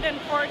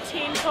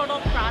 214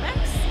 total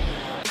products.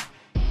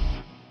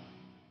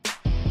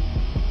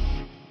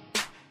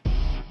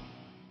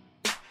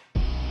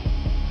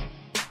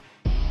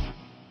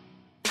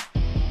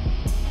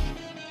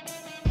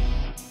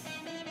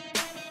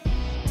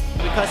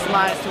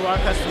 Customize to our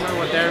customer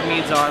what their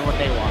needs are and what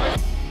they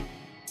want.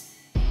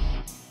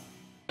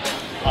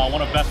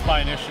 One of Best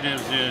Buy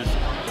initiatives is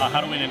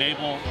how do we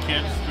enable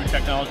kids through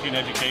technology and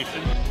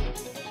education.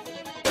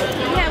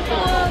 We have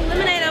full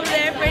lemonade over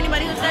there for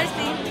anybody who's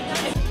thirsty.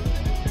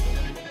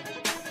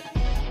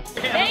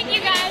 Thank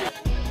you guys.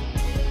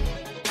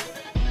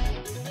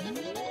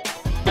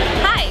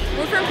 Hi,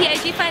 we're from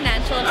PIG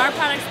Financial, and our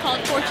product's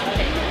called Fortune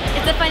Pay.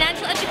 It's a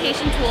financial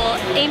education tool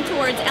aimed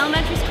towards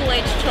elementary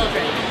school-age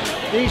children.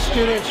 These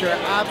students are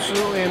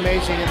absolutely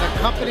amazing, and the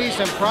companies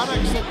and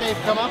products that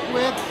they've come up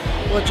with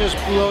will just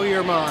blow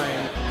your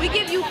mind. We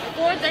give you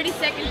 4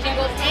 30-second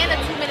jingles and a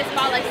 2-minute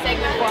spotlight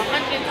segment for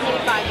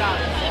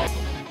 $125.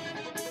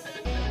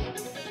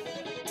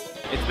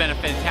 It's been a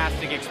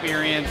fantastic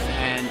experience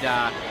and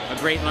a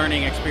great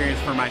learning experience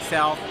for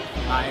myself,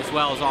 as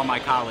well as all my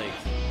colleagues.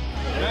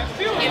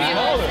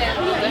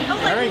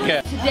 Very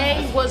good.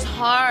 Today was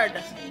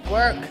hard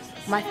work.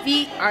 My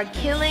feet are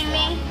killing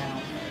me.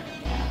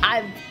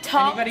 I've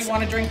talked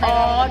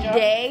all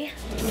day.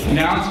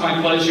 Now it's my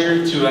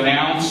pleasure to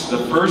announce the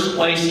first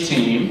place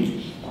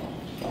team,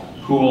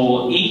 who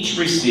will each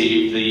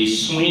receive the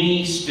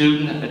Sweeney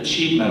Student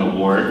Achievement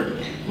Award,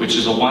 which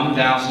is a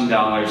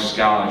 $1,000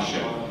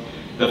 scholarship.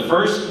 The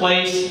first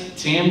place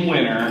team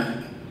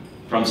winner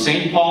from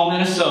St. Paul,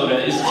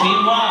 Minnesota is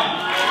Team 1.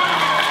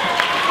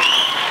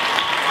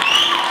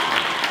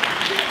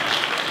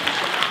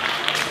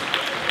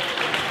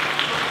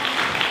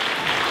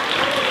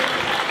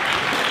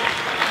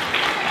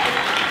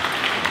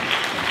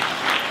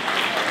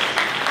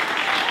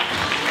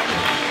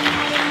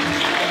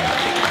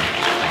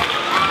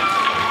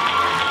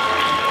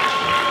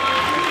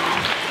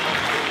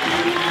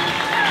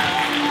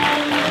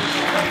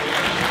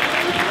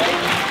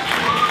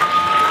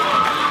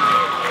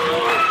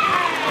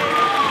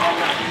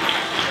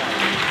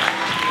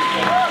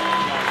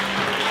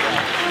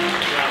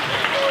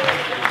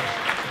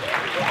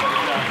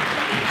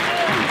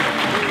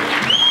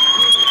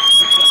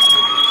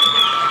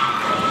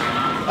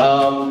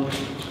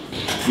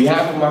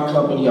 behalf of my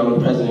company, I'm the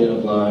president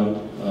of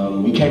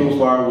Lime. We came a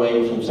far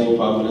way from St.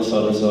 Paul,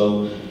 Minnesota,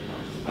 so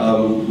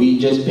we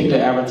just picked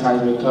an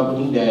advertisement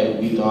company that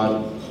we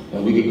thought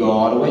that we could go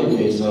all the way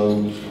with.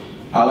 So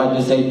I'd like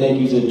to say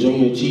thank you to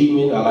Junior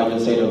Achievement. I'd like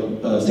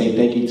to say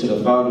thank you to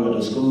the founder of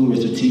the school,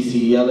 Mr.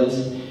 T.C.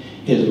 Ellis,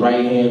 his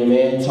right-hand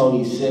man,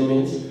 Tony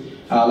Simmons.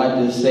 I'd like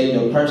to say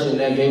the person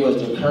that gave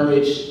us the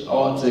courage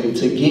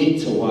to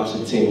get to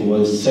Washington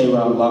was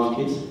Sarah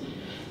Lofkis.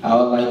 I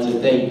would like to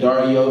thank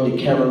Dario,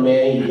 the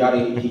cameraman. He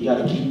gotta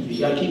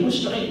keep us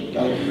straight. He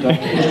gotta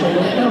keep us straight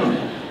on camera.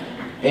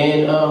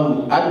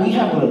 And we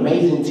have an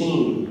amazing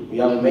team. We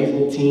have an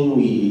amazing team.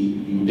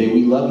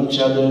 We love each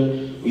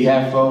other. We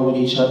have fun with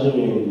each other.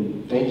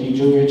 And thank you,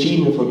 Junior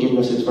Achievement, for giving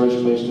us his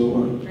first place to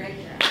award.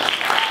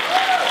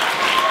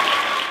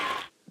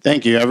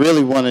 Thank you. I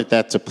really wanted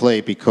that to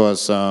play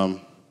because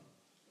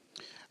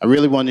I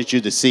really wanted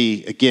you to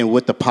see, again,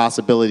 what the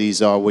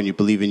possibilities are when you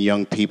believe in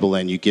young people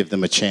and you give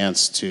them a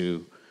chance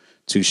to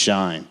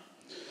shine.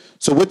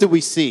 So what do we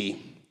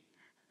see?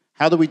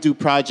 How do we do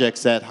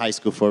projects at High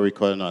School for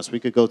Recording Arts? We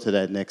could go to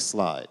that next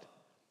slide.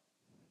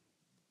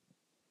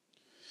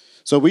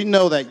 So we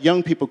know that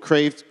young people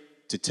crave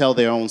to tell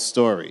their own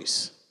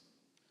stories.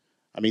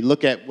 I mean,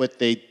 look at what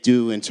they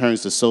do in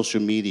terms of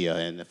social media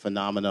and the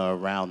phenomena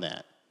around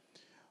that.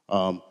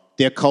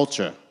 Their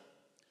culture.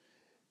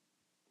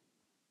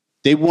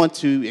 They want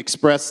to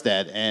express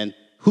that, and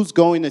who's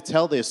going to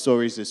tell their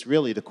stories is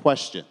really the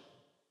question.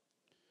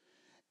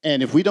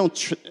 And if we don't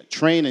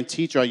train and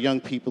teach our young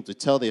people to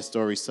tell their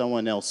stories,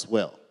 someone else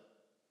will.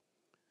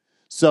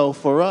 So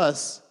for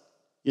us,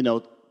 you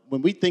know,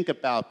 when we think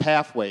about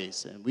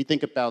pathways and we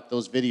think about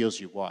those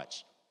videos you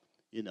watch,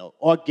 you know,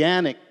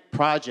 organic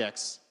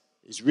projects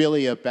is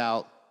really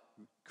about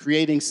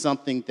creating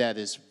something that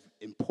is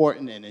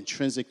important and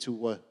intrinsic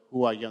to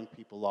who our young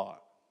people are,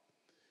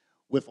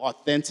 with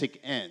authentic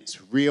ends,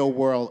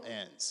 real-world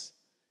ends,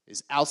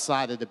 is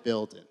outside of the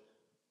building.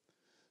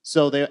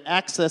 So they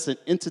access an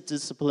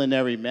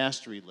interdisciplinary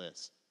mastery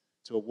list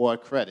to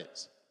award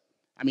credits.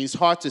 I mean, it's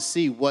hard to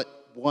see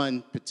what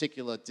one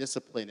particular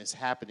discipline is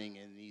happening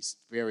in these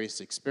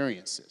various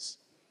experiences.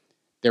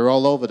 They're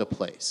all over the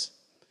place.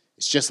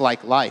 It's just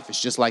like life.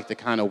 It's just like the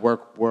kind of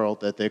work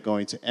world that they're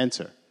going to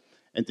enter.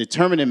 And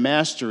determining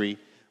mastery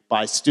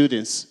by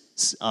students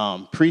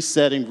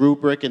presetting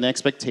rubric and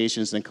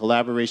expectations in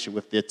collaboration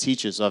with their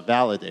teachers or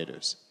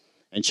validators,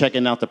 and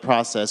checking out the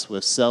process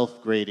with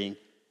self-grading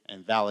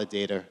and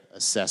validator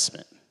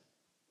assessment.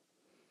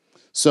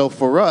 So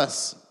for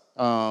us,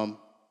 when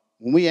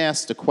we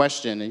ask the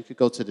question, and you could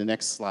go to the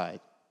next slide.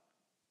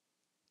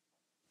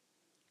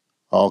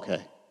 Oh,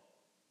 okay.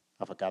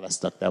 I forgot I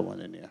stuck that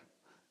one in there.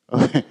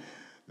 Okay.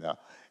 No.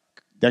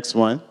 Next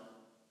one.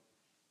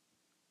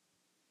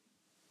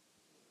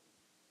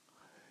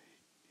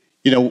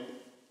 You know,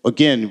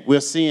 again,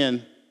 we're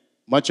seeing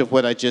much of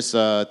what I just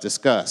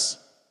discussed.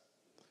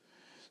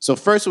 So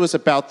first it was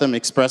about them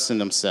expressing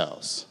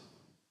themselves.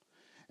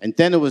 And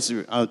then it was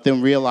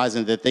them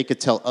realizing that they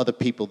could tell other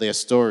people their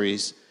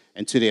stories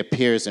and to their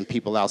peers and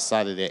people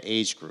outside of their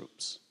age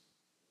groups.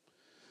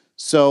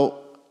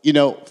 So, you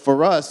know,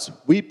 for us,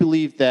 we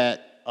believe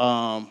that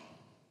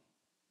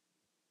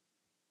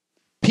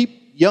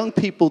young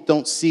people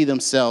don't see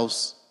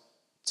themselves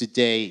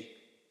today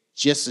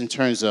just in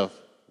terms of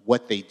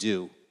what they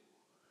do.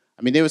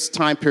 I mean, there was a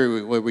time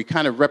period where we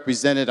kind of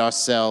represented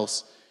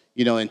ourselves,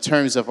 you know, in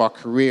terms of our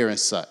career and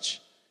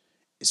such.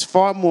 It's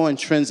far more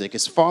intrinsic.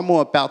 It's far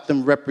more about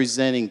them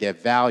representing their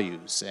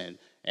values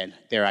and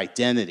their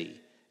identity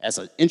as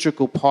an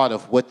integral part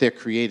of what they're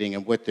creating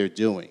and what they're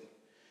doing.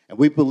 And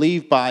we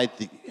believe by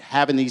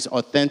having these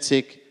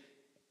authentic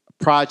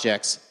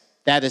projects,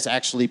 that is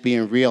actually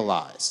being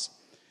realized.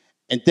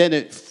 And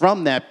then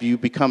from that, you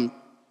become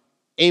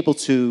able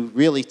to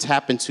really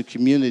tap into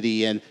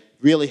community and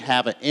really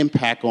have an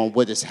impact on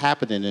what is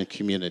happening in the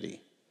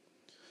community.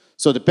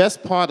 So the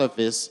best part of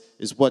this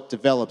is what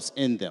develops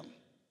in them.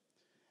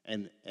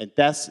 And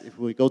that's, if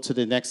we go to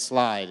the next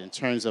slide, in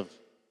terms of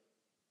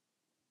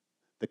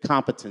the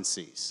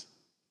competencies.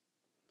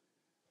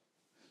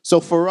 So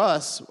for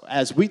us,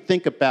 as we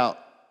think about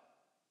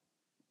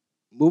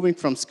moving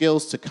from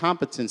skills to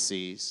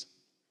competencies,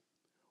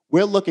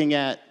 we're looking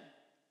at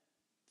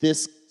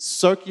this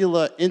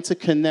circular,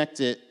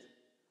 interconnected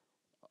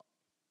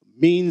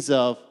means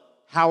of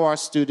how our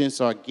students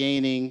are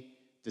gaining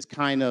this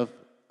kind of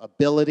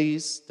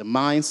abilities, the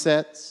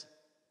mindsets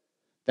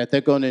that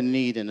they're going to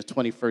need in the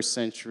 21st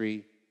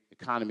century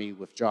economy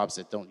with jobs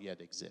that don't yet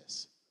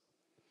exist.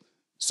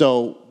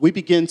 So we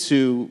begin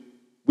to,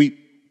 we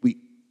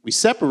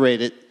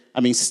separate it. I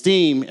mean,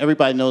 STEAM,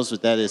 everybody knows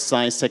what that is: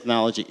 science,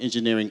 technology,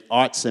 engineering,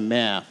 arts, and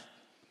math.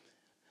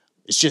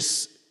 It's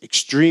just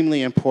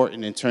extremely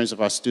important in terms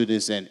of our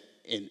students, and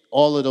in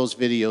all of those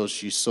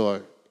videos you saw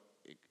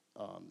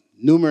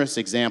numerous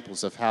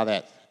examples of how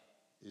that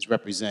is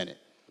represented.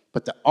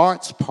 But the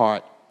arts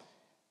part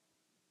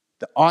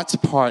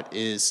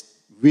is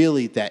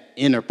really that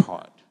inner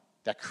part,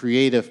 that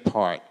creative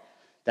part,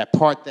 that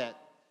part that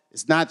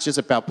is not just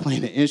about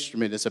playing an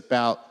instrument, it's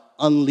about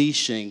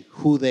unleashing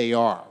who they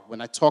are.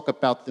 When I talk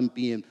about them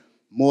being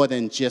more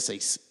than just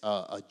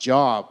a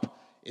job,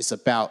 it's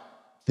about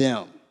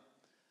them.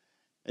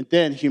 And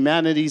then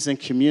humanities and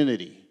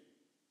community,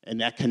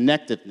 and that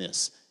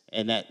connectiveness,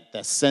 and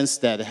that sense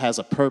that it has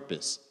a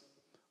purpose.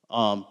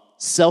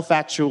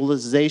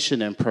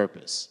 Self-actualization and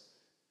purpose.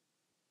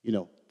 You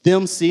know,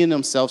 them seeing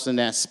themselves in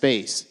that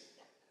space,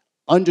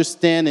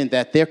 understanding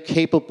that they're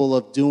capable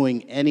of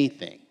doing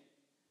anything,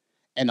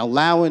 and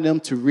allowing them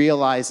to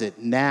realize it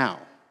now.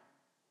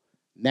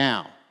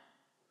 Now.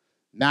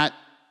 Not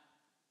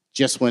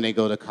just when they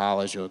go to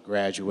college or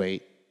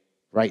graduate,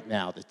 right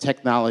now. The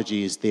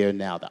technology is there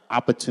now. The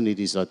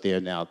opportunities are there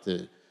now.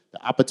 The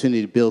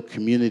opportunity to build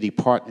community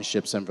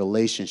partnerships and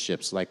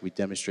relationships like we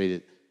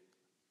demonstrated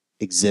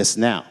exists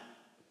now.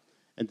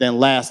 And then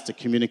last, the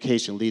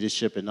communication,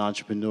 leadership, and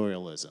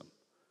entrepreneurialism.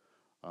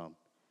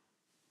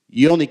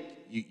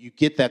 You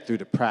get that through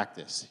the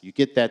practice. You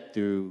get that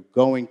through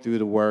going through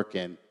the work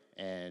and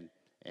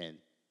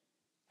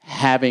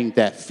having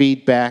that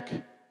feedback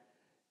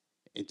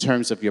in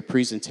terms of your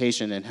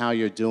presentation and how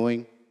you're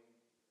doing.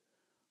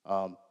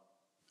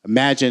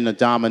 Imagine a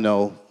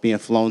domino being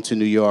flown to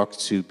New York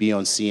to be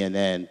on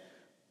CNN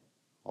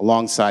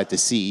alongside the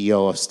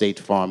CEO of State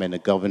Farm and the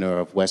governor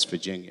of West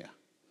Virginia,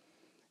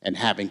 and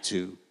having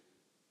to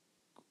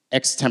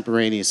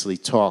extemporaneously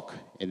talk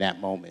in that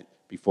moment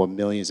before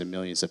millions and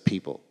millions of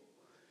people.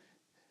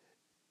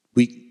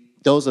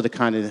 Those are the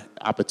kind of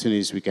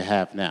opportunities we could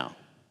have now.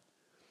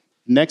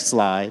 Next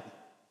slide.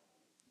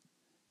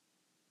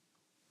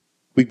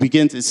 We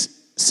begin to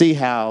see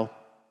how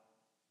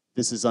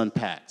this is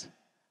unpacked.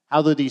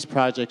 How do these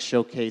projects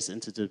showcase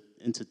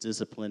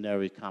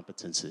interdisciplinary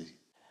competency?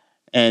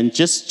 And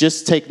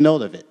just take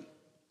note of it.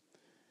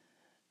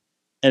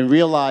 And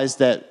realize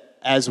that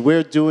as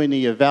we're doing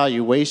the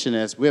evaluation,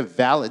 as we're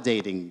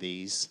validating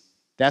these,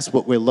 that's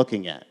what we're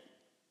looking at.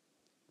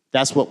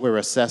 That's what we're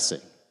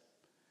assessing.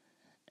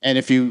 And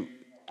if you,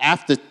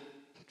 after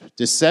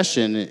this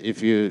session,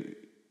 if you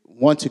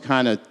want to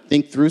kind of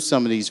think through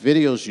some of these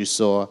videos you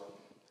saw,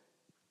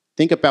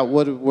 think about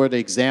what were the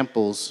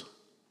examples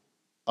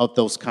of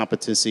those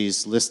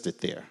competencies listed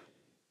there.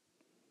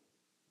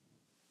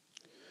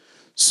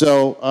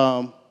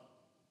 So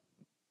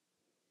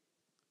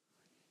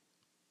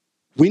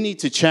we need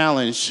to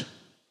challenge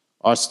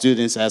our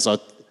students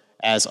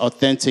as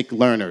authentic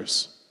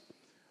learners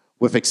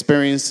with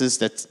experiences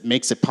that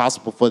makes it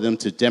possible for them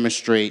to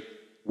demonstrate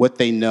what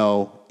they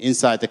know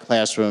inside the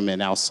classroom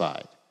and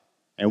outside.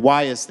 And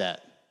why is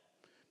that?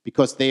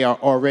 Because they are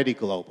already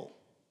global.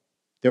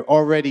 They're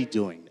already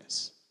doing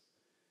this.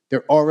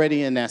 They're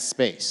already in that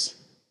space.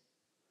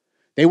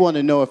 They want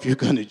to know if you're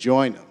going to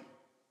join them.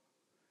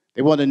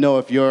 They want to know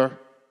if you're,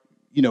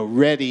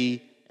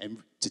 ready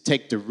to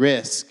take the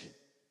risk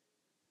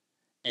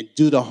and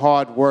do the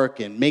hard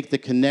work and make the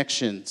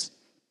connections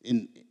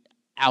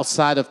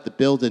outside of the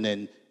building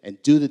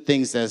and do the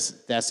things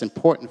that's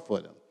important for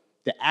them.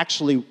 They're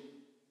actually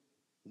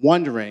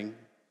wondering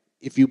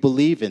if you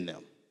believe in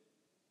them.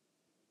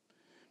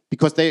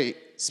 Because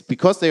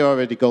they're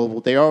already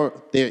global,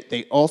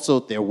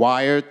 they're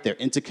wired, they're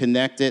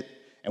interconnected,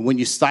 and when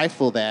you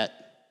stifle that,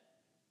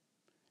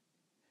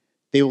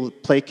 they will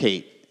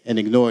placate and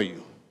ignore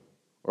you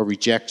or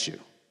reject you.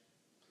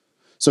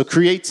 So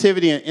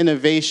creativity and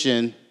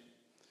innovation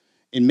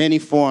in many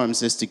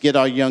forms is to get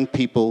our young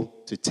people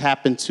to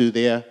tap into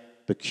their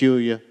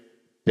peculiar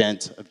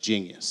bent of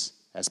genius,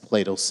 as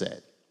Plato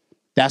said.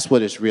 That's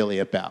what it's really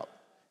about.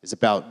 It's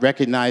about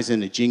recognizing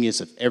the genius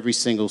of every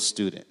single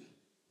student.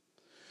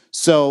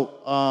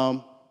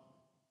 So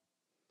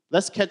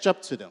let's catch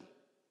up to them.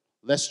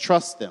 Let's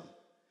trust them.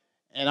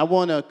 And I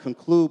want to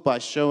conclude by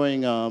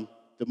showing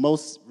the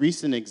most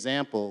recent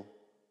example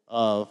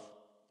of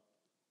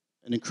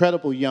an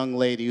incredible young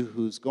lady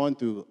who's going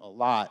through a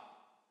lot,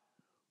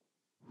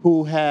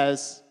 who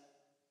has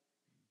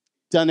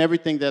done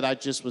everything that I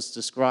just was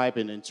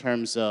describing in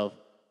terms of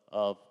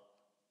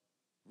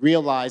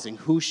realizing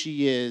who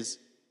she is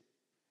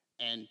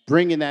and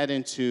bringing that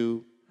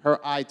into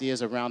her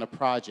ideas around a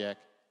project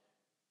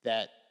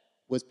that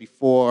was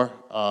before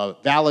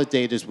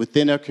validators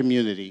within her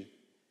community,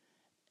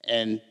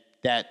 and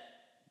that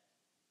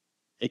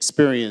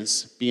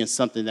experience being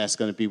something that's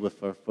going to be with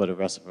her for the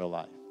rest of her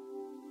life.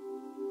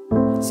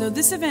 So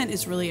this event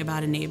is really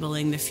about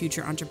enabling the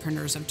future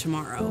entrepreneurs of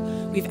tomorrow.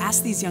 We've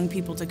asked these young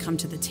people to come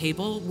to the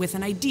table with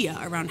an idea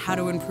around how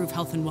to improve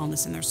health and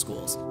wellness in their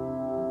schools.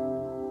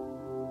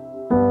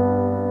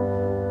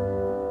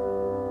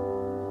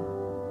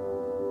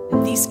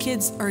 These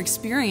kids are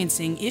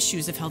experiencing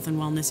issues of health and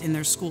wellness in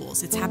their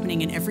schools. It's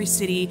happening in every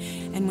city,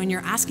 and when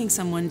you're asking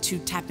someone to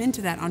tap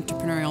into that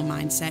entrepreneurial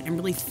mindset and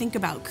really think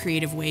about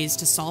creative ways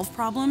to solve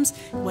problems,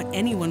 what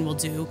anyone will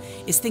do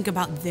is think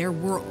about their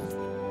world.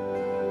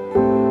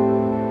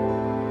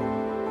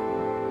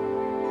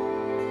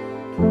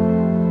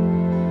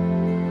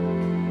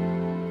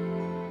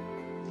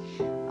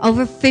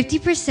 Over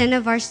 50%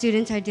 of our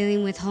students are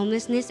dealing with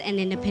homelessness and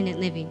independent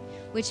living,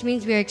 which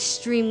means we are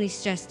extremely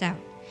stressed out.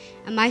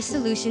 And my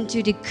solution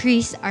to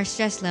decrease our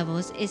stress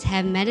levels is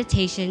have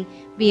meditation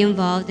be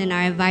involved in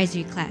our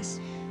advisory class.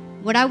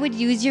 What I would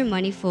use your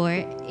money for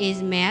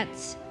is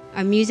mats,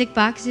 our music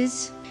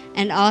boxes,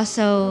 and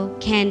also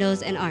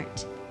candles and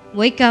art.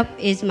 Wake Up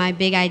is my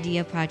big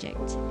idea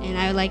project, and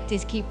I would like to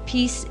keep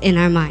peace in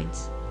our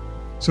minds.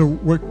 So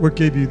what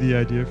gave you the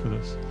idea for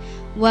this?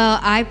 Well,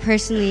 I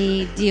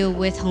personally deal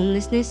with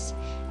homelessness,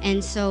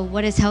 and so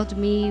what has helped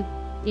me,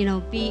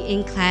 be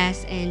in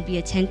class and be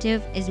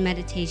attentive is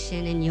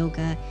meditation and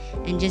yoga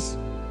and just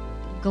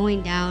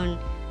going down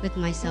with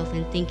myself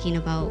and thinking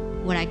about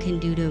what I can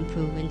do to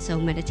improve, and so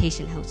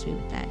meditation helps me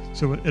with that.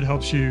 So it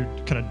helps you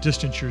kind of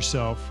distance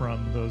yourself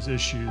from those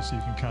issues so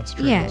you can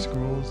concentrate on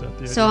school? Is that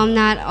the So idea? I'm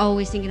not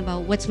always thinking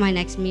about what's my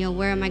next meal,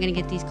 where am I going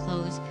to get these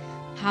clothes,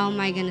 how am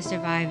I going to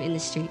survive in the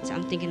streets.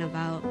 I'm thinking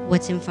about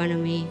what's in front of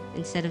me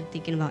instead of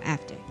thinking about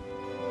after.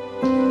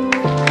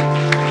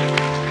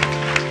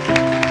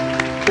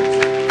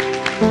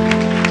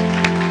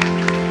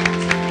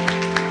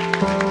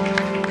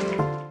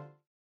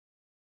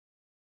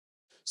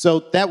 So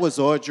that was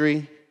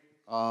Audrey,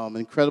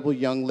 incredible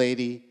young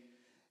lady,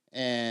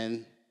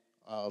 and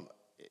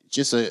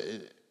just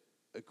a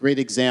great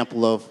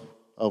example of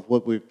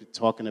what we've been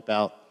talking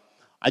about.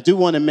 I do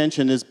want to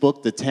mention this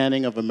book, The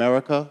Tanning of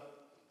America.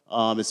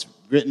 It's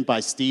written by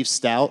Steve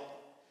Stout.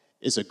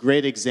 It's a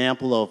great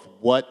example of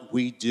what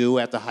we do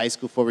at the High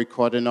School for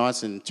Recording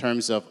Arts in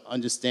terms of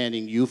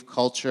understanding youth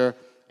culture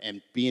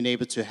and being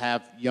able to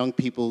have young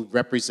people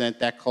represent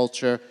that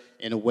culture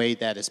in a way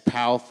that is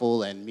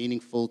powerful and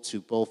meaningful to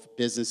both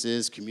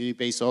businesses,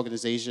 community-based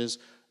organizations,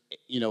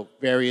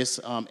 various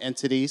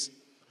entities.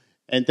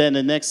 And then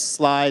the next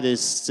slide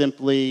is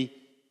simply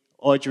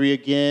Audrey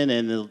again,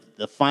 and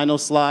the final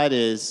slide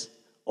is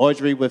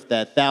Audrey with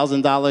that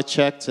 $1,000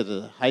 check to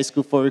the High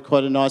School for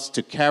Recording Arts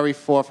to carry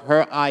forth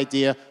her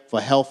idea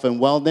for health and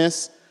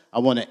wellness. I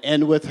want to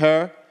end with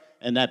her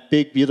and that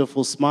big,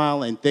 beautiful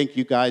smile, and thank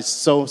you guys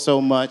so,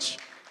 so much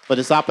for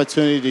this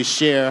opportunity to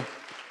share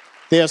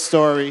their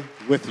story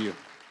with you.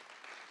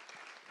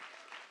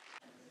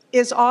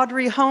 Is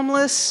Audrey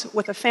homeless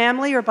with a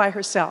family or by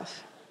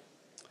herself?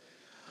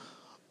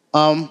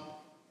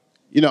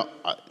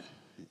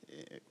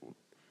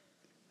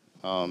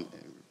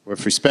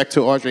 With respect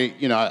to Audrey,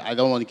 I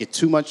don't want to get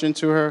too much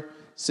into her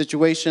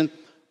situation,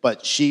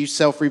 but she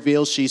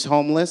self-reveals she's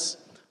homeless.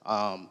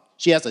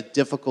 She has a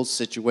difficult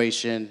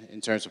situation in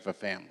terms of her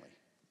family.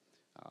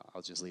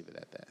 I'll just leave it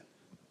at that.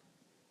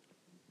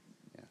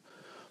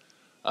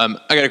 I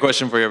got a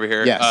question for you over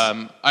here. Yes.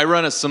 I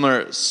run a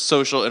similar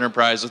social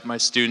enterprise with my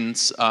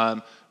students.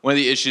 One of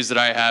the issues that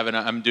I have, and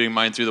I'm doing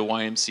mine through the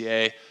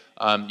YMCA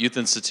Youth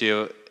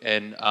Institute,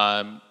 and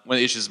one of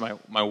the issues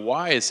my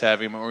Y is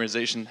having, my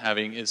organization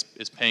having, is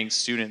paying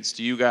students.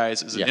 Do you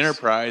guys, as an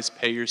enterprise,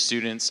 pay your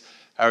students?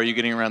 How are you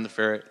getting around the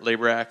Fair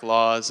Labor Act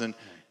laws, and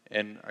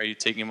are you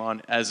taking them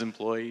on as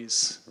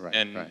employees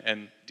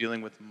and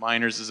dealing with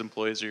minors as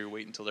employees, or you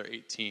wait until they're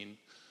 18?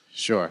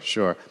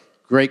 Sure.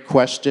 Great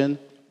question.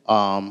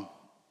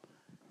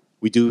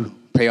 We do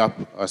pay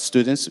our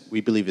students.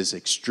 We believe it's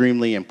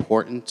extremely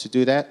important to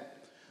do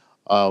that.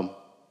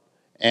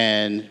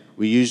 And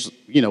we usually,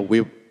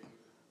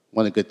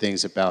 one of the good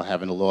things about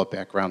having a law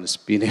background is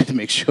being able to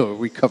make sure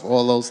we cover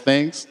all those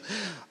things.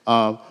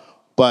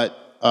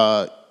 But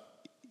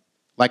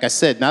like I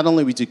said, not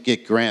only we do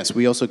get grants,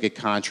 we also get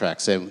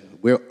contracts. And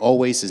we're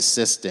always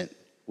insistent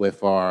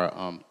with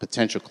our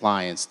potential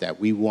clients that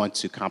we want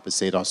to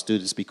compensate our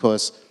students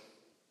because,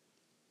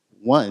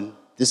 one,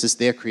 this is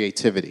their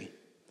creativity.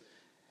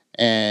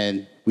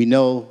 And we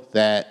know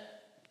that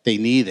they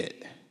need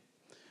it.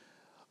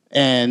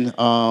 And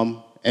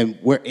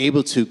we're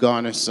able to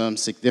garner some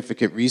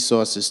significant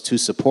resources to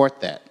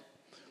support that.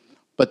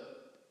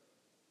 But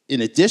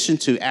in addition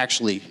to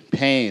actually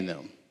paying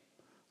them,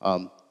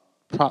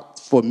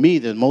 for me,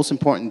 the most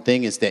important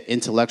thing is their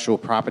intellectual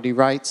property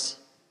rights.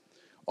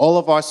 All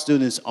of our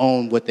students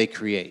own what they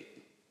create.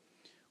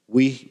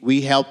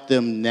 We help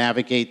them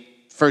navigate,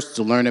 first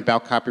to learn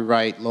about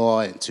copyright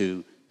law and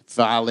to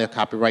file their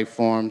copyright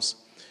forms.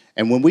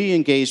 And when we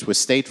engaged with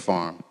State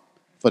Farm,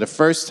 for the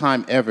first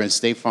time ever in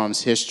State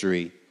Farm's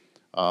history,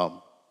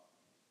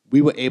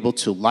 we were able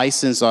to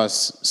license our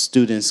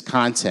students'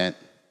 content,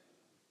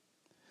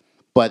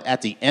 but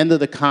at the end of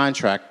the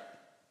contract,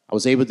 I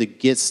was able to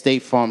get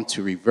State Farm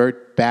to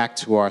revert back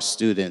to our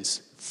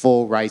students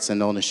full rights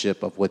and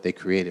ownership of what they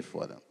created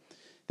for them.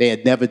 They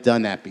had never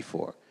done that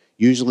before.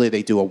 Usually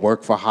they do a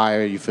work for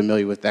hire. You're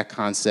familiar with that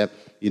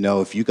concept.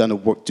 If you're going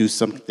to do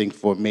something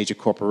for a major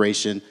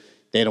corporation,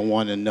 they don't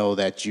want to know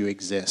that you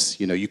exist.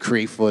 You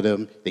create for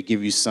them, they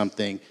give you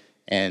something,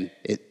 and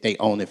they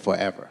own it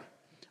forever.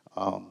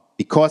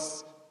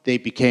 Because they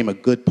became a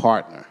good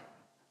partner,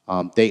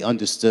 they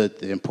understood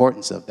the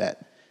importance of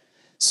that.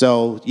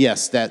 So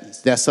yes,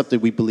 that's something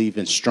we believe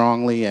in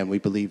strongly, and we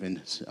believe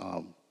in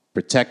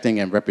protecting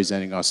and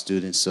representing our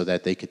students so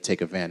that they could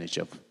take advantage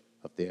of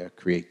their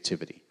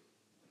creativity.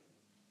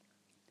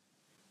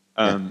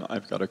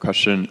 I've got a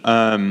question.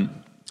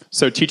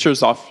 So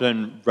teachers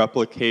often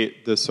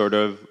replicate the sort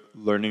of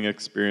learning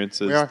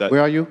experiences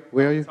Where are you?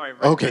 Where are you? Sorry,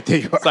 right okay, there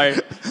you are.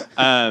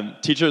 Sorry.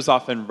 Teachers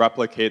often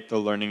replicate the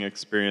learning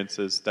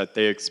experiences that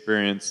they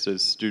experienced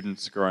as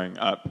students growing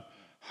up.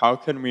 How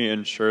can we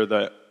ensure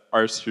that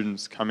our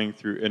students coming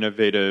through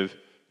innovative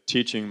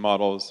teaching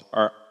models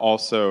are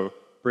also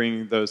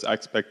bringing those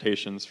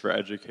expectations for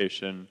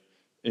education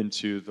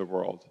into the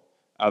world,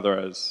 either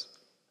as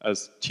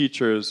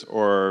teachers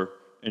or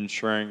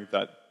ensuring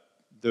that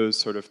those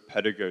sort of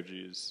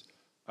pedagogies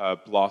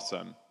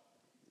blossom?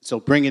 So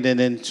bringing it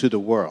into the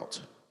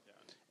world.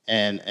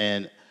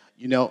 And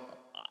you know,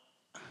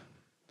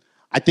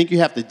 I think you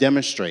have to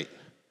demonstrate.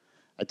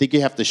 I think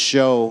you have to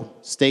show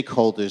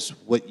stakeholders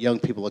what young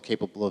people are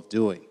capable of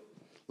doing.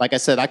 Like I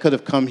said, I could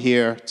have come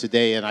here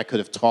today and I could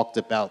have talked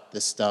about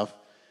this stuff.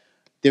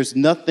 There's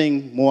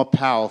nothing more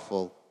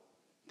powerful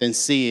than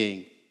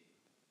seeing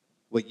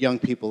what young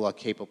people are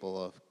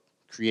capable of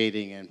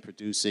creating and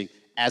producing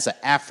as an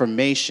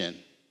affirmation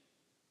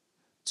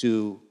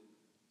to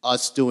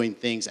us doing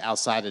things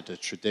outside of the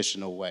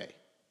traditional way.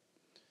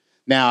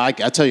 Now,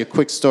 I'll tell you a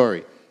quick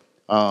story.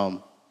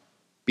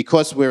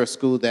 Because we're a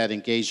school that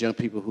engaged young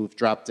people who've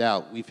dropped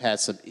out, we've had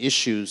some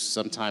issues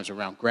sometimes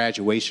around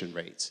graduation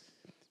rates.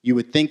 You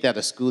would think that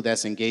a school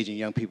that's engaging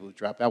young people who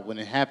drop out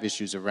wouldn't have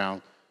issues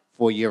around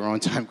 4-year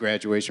on-time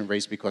graduation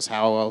rates, because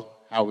how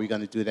are we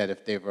going to do that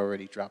if they've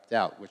already dropped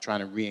out? We're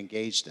trying to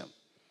re-engage them.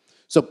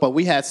 So, but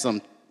we had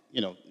some,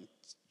 you know,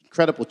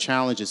 incredible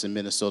challenges in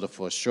Minnesota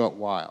for a short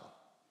while.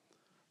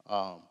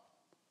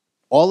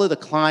 All of the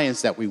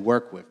clients that we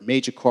work with,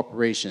 major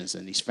corporations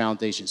and these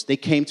foundations, they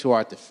came to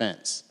our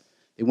defense.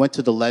 They went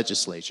to the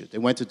legislature. They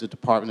went to the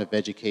Department of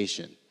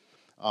Education,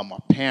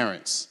 our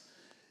parents.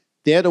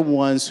 They're the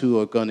ones who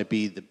are going to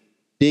be the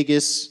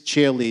biggest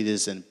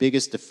cheerleaders and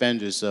biggest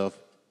defenders of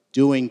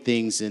doing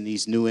things in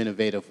these new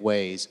innovative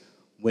ways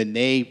when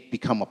they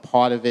become a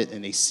part of it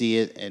and they see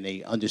it and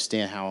they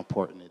understand how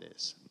important it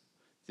is.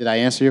 Did I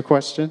answer your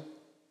question?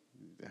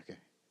 Okay.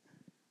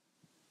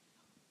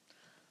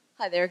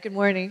 Hi there, good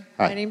morning.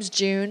 Hi. My name's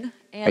June,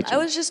 and Hi, June. I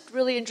was just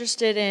really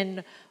interested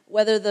in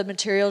whether the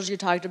materials you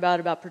talked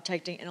about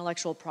protecting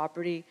intellectual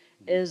property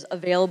is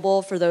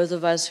available for those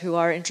of us who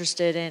are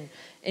interested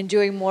in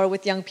doing more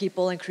with young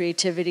people and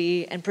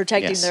creativity and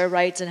protecting Yes. their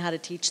rights and how to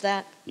teach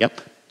that.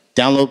 Yep.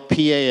 Download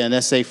PA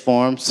and SA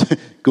forms,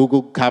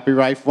 Google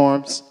copyright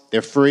forms.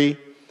 They're free.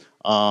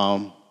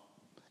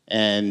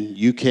 And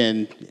you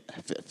can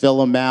fill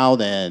them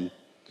out and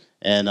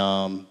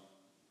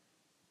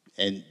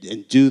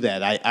do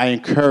that. I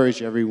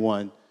encourage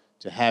everyone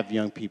to have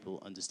young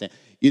people understand.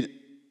 You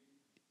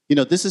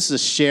know, this is a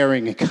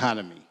sharing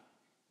economy.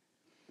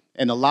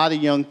 And a lot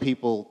of young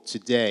people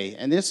today,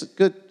 and it's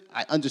good,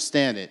 I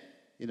understand it,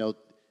 you know,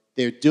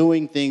 they're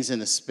doing things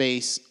in a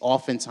space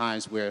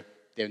oftentimes where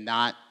they're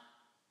not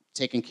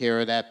taking care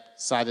of that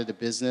side of the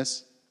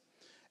business.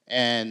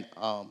 And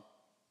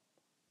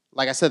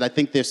like I said, I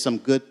think there's some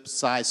good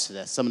sides to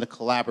that. Some of the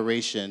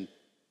collaboration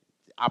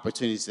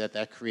opportunities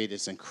that creates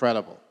is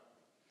incredible.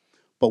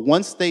 But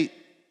once they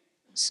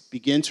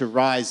begin to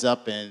rise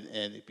up and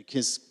it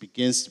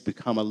begins to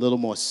become a little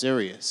more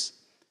serious,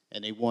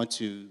 and they want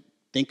to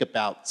think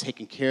about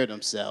taking care of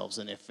themselves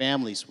and their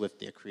families with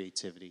their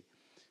creativity,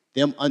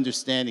 them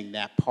understanding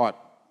that part,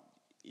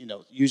 you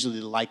know, usually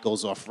the light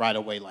goes off right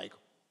away like,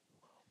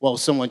 well,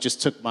 someone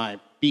just took my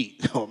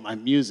beat or my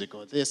music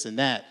or this and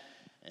that.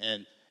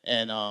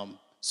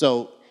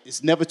 So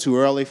it's never too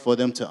early for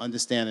them to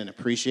understand and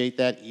appreciate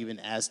that, even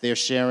as they're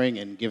sharing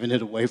and giving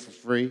it away for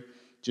free,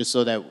 just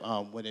so that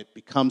when it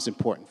becomes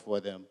important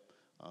for them,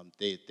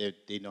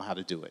 they know how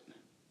to do it.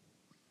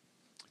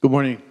 Good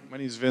morning. My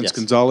name is Vince Yes.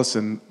 Gonzalez,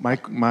 and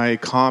my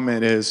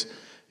comment is,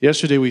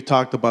 yesterday we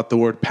talked about the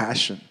word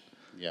passion.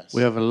 Yes.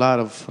 We have a lot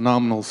of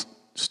phenomenal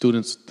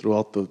students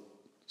throughout the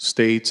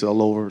states,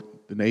 all over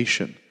the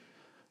nation.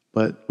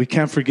 But we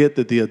can't forget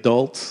that the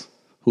adults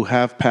who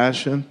have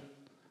passion,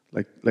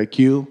 like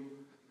you,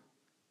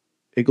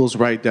 it goes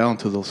right down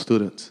to those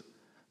students.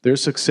 Their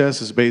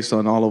success is based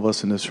on all of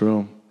us in this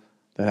room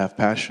that have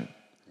passion.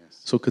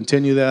 Yes. So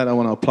continue that. I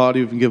want to applaud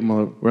you and give them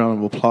a round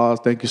of applause.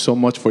 Thank you so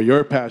much for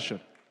your passion.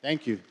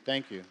 Thank you,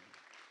 thank you.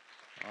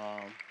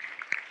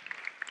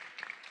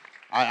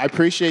 I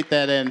appreciate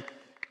that,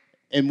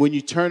 and when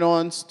you turn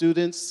on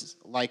students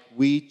like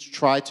we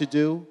try to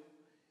do,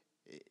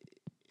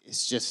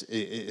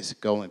 it's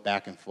going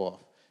back and forth.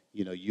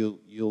 You know,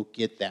 you'll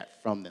get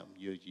that from them.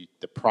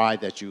 The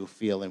pride that you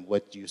feel and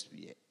what you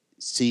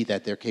see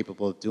that they're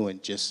capable of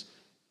doing just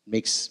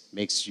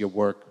makes your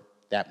work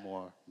that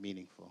more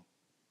meaningful.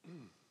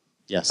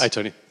 Yes. Hi,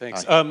 Tony.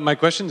 Thanks. Hi. My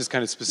question is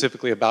kind of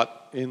specifically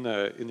about in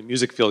the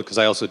music field, because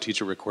I also teach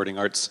a recording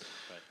arts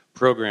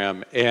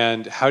program.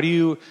 And how do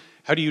you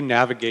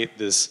navigate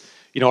this?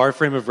 You know, our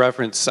frame of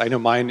reference, I know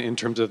mine in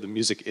terms of the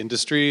music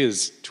industry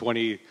is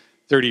 20,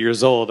 30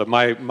 years old.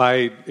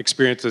 My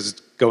experience is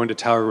going to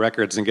Tower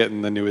Records and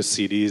getting the newest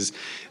CDs.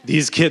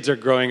 These kids are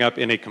growing up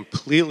in a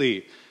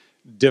completely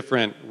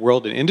different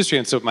world and industry.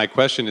 And so my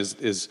question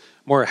is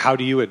more, how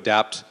do you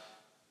adapt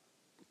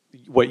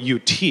what you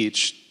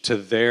teach to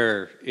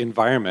their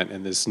environment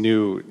in this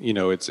new,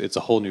 it's a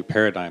whole new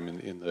paradigm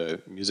in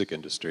the music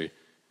industry.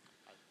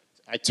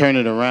 I turn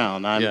it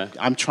around.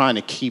 I'm trying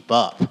to keep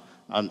up.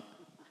 I'm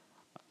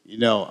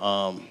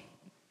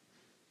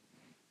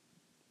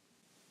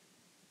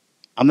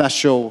not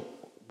sure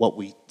what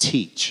we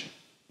teach.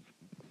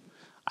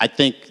 I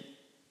think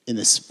in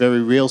this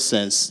very real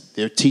sense,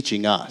 they're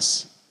teaching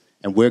us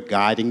and we're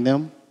guiding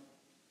them.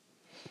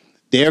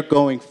 They're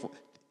going for,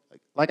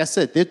 like I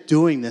said, they're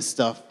doing this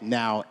stuff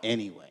now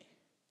anyway.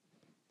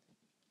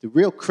 The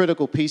real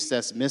critical piece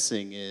that's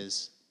missing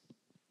is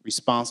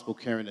responsible,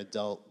 caring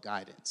adult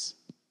guidance.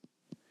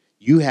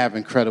 You have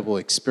incredible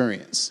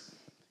experience.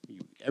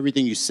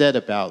 Everything you said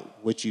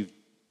about what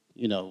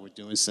we're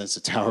doing since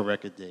the Tower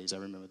Record days, I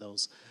remember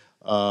those,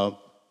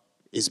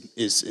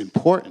 is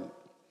important.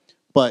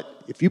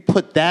 But if you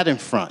put that in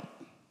front,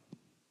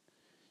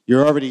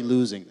 you're already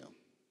losing them.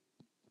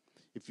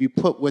 If you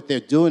put what they're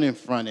doing in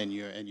front and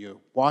you're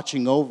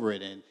watching over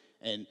it,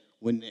 and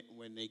when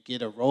they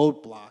get a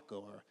roadblock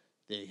or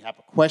they have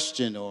a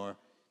question or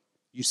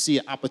you see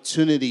an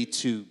opportunity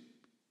to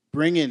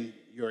bring in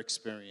your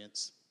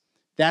experience,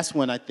 that's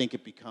when I think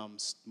it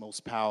becomes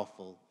most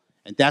powerful.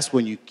 And that's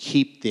when you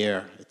keep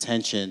their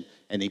attention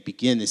and they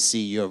begin to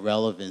see your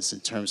relevance in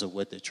terms of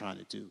what they're trying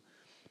to do.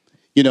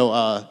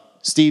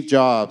 Steve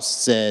Jobs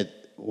said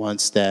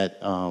once that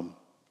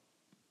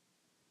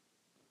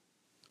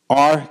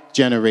our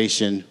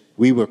generation,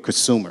 we were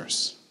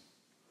consumers.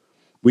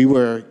 We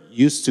were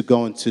used to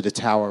going to the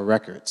Tower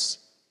Records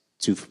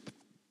to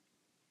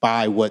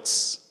buy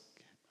what's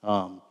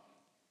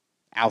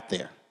out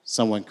there,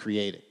 someone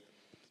created.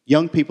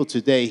 Young people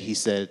today, he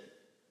said,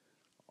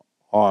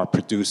 are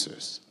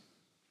producers.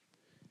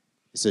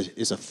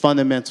 It's a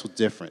fundamental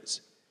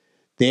difference.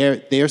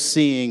 They're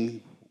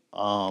seeing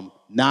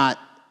not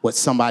what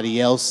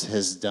somebody else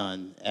has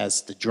done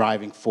as the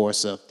driving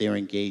force of their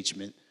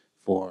engagement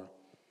for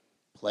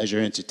pleasure,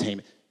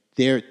 entertainment.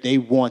 They're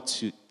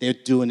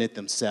doing it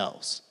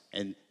themselves,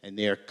 and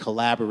they're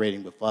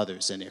collaborating with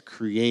others, and they're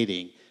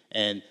creating,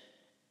 and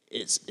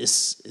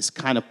it's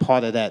kind of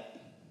part of that,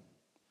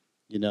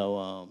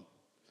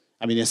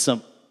 there's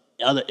some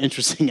other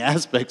interesting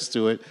aspects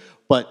to it,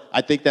 but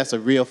I think that's a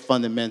real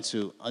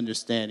fundamental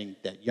understanding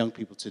that young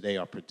people today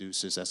are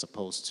producers as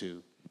opposed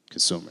to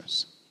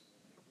consumers.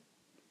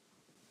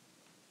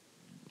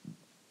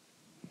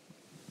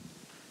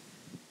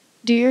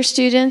 Do your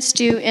students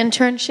do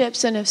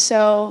internships, and if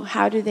so,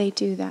 how do they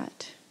do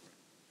that?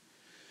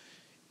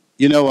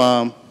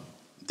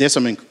 There's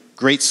some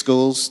great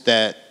schools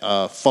that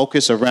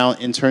focus around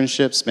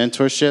internships,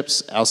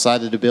 mentorships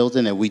outside of the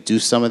building, and we do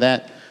some of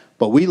that.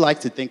 But we like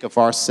to think of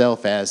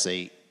ourselves as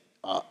a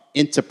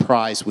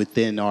enterprise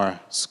within our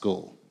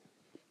school.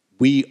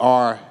 We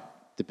are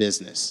the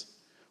business.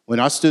 When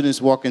our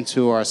students walk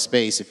into our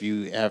space, if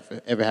you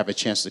ever have a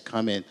chance to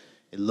come in,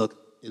 it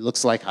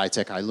looks like high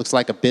tech. It looks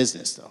like a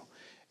business, though.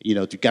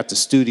 You've got the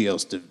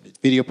studios, the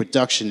video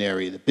production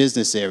area, the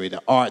business area,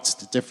 the arts,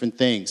 the different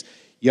things.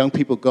 Young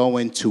people go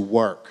in to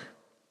work,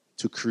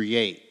 to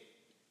create,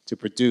 to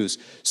produce.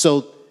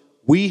 So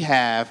we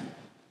have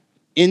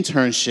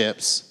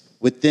internships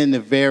within the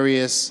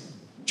various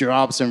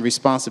jobs and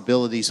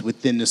responsibilities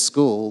within the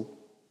school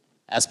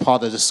as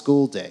part of the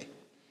school day.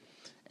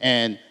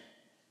 And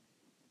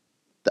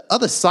the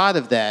other side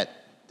of that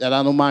I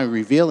don't mind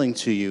revealing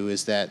to you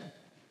is that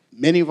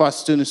many of our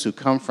students who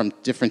come from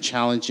different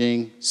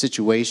challenging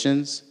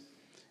situations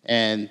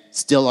and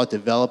still are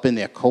developing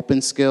their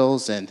coping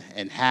skills and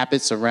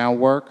habits around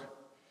work,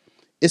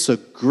 it's a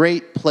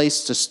great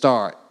place to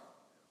start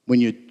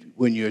when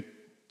you're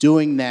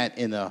doing that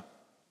in a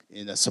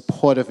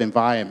supportive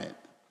environment.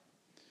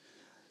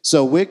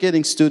 So we're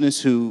getting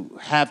students who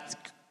have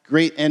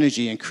great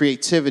energy and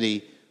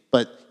creativity,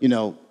 but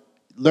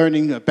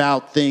learning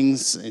about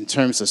things in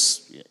terms of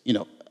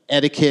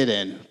etiquette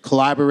and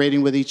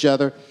collaborating with each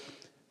other.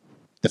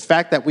 The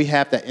fact that we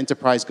have that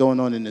enterprise going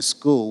on in the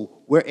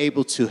school, we're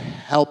able to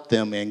help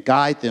them and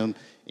guide them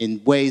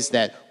in ways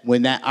that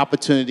when that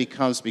opportunity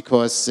comes,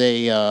 because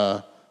say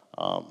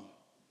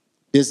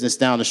business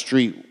down the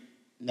street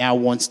now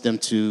wants them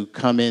to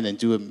come in and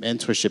do a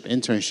mentorship,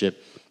 internship,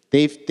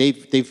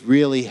 they've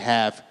really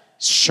have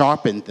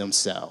sharpened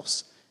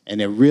themselves, and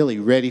they're really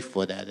ready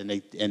for that,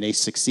 and they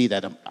succeed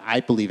I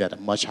believe at a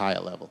much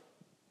higher level.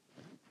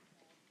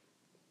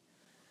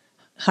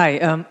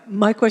 Hi,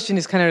 my question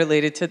is kind of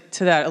related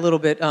to that a little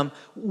bit.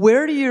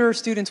 Where do your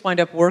students wind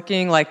up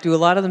working? Like, do a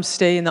lot of them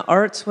stay in the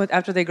arts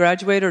after they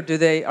graduate, or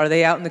are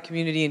they out in the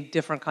community in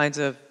different kinds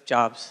of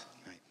jobs?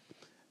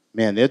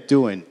 Man, they're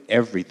doing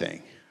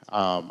everything.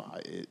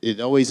 It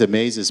always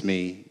amazes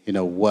me,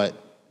 what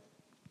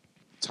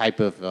type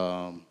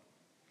of,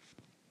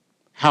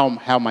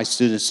 how my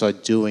students are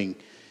doing.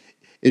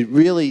 It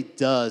really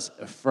does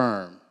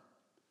affirm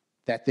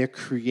that they're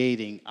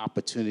creating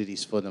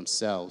opportunities for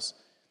themselves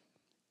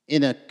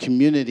in a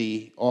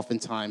community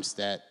oftentimes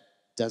that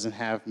doesn't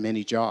have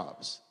many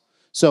jobs.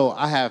 So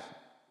I have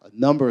a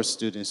number of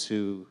students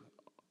who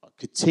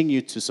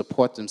continue to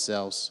support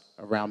themselves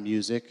around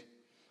music.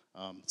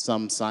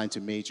 Some signed to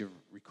major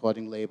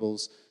recording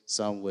labels,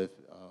 some with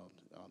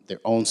their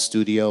own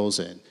studios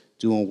and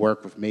doing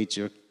work with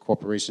major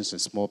corporations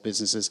and small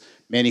businesses.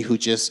 Many who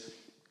just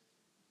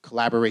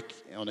collaborate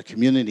on a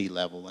community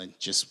level and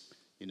just,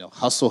 you know,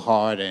 hustle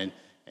hard and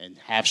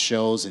have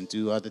shows and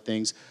do other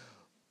things.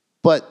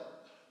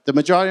 But the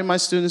majority of my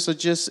students are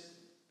just,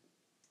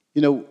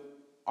 you know,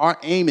 our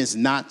aim is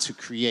not to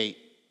create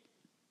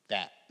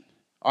that.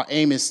 Our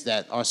aim is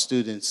that our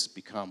students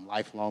become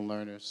lifelong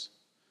learners,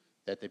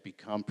 that they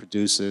become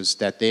producers,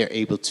 that they are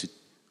able to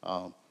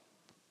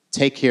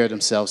take care of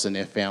themselves and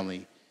their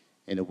family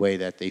in a way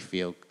that they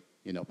feel,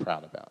 you know,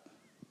 proud about.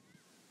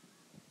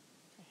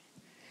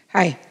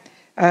 Hi,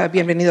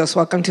 bienvenidos.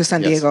 Welcome to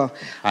San Diego.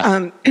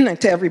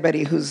 To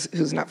everybody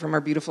who's not from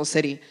our beautiful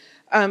city.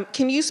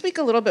 Can you speak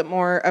a little bit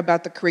more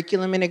about the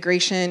curriculum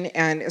integration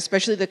and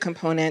especially the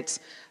components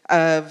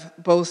of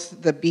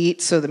both the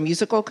beat, so the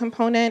musical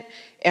component,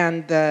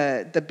 and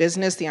the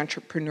business, the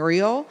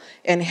entrepreneurial,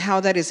 and how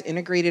that is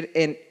integrated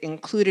and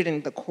included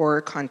in the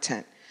core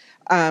content?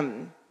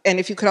 And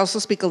if you could also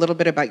speak a little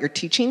bit about your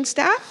teaching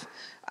staff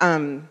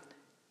and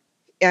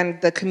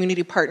the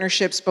community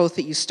partnerships both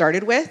that you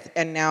started with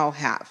and now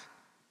have.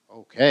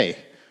 Okay,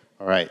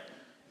 all right.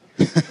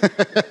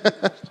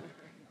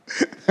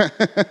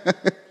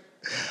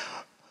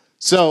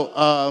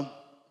 So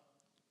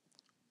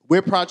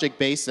we're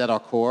project-based at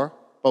our core,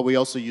 but we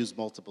also use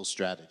multiple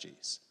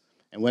strategies.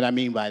 And what I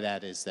mean by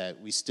that is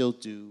that we still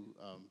do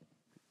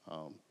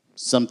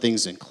some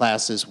things in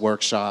classes,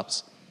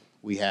 workshops.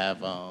 We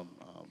have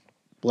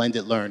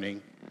blended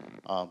learning.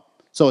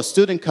 So a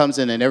student comes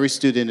in, and every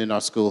student in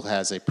our school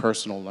has a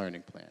personal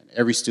learning plan.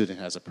 Every student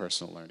has a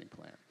personal learning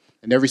plan.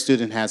 And every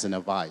student has an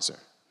advisor.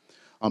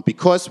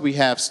 Because we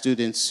have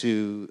students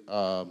who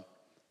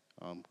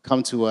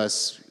come to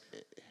us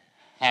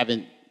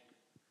haven't,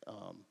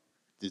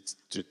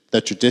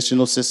 the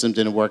traditional system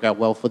didn't work out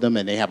well for them,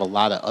 and they have a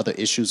lot of other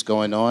issues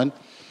going on,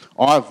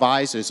 our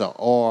advisors are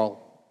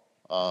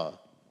all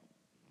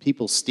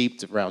people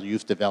steeped around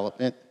youth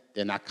development.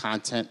 They're not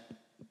content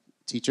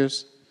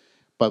teachers,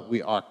 but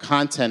our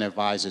content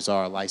advisors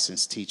are our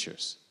licensed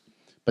teachers.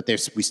 But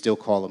we still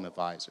call them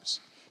advisors.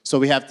 So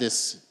we have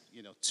this,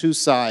 you know, two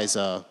sides,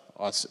 our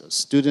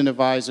student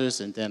advisors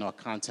and then our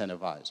content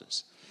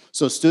advisors.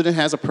 So a student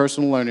has a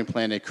personal learning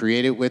plan they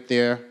created with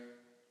their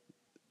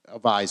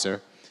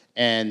advisor,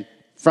 and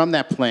from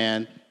that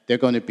plan, they're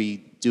going to be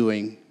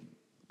doing,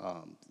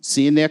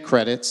 seeing their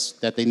credits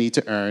that they need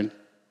to earn,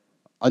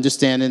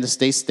 understanding the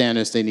state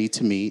standards they need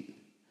to meet,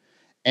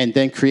 and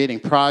then creating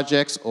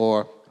projects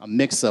or a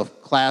mix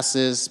of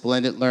classes,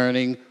 blended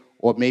learning,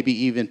 or maybe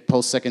even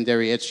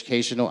post-secondary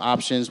educational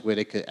options where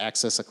they could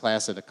access a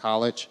class at a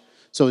college.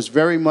 So it's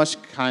very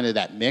much kind of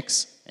that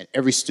mix, and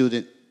every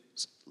student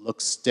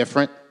looks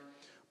different.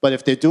 But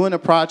if they're doing a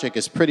project,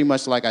 it's pretty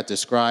much like I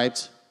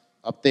described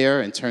up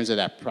there in terms of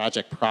that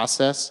project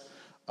process.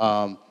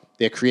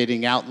 They're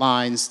creating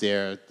outlines,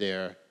 they're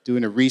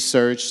doing the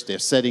research, they're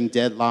setting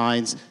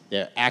deadlines,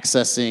 they're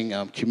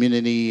accessing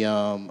community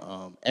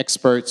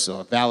experts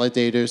or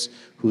validators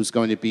who's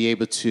going to be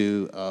able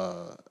to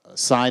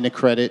sign a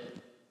credit,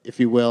 if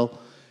you will.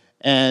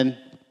 And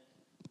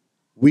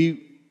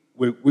we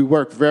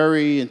work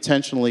very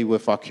intentionally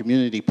with our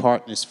community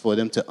partners for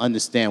them to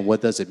understand what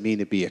does it mean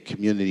to be a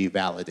community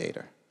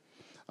validator.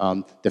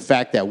 The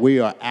fact that we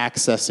are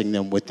accessing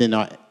them within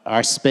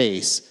our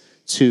space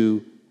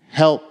to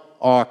help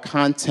our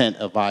content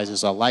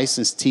advisors, our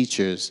licensed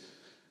teachers,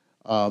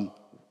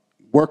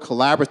 work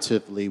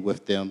collaboratively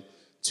with them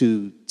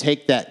to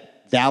take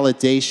that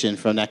validation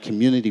from that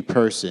community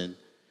person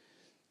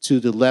to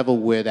the level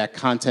where that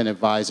content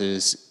advisor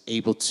is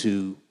able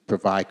to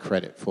provide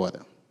credit for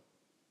them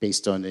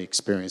based on the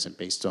experience and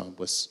based on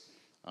what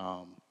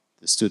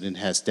the student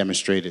has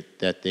demonstrated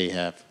that they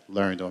have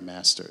learned or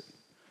mastered.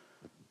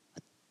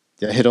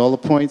 Did I hit all the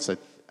points? I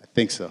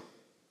think so.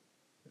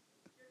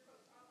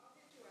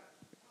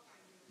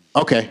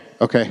 Okay.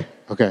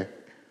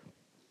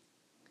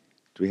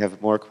 Do we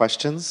have more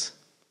questions?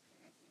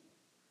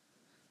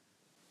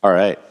 All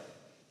right.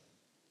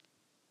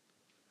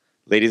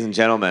 Ladies and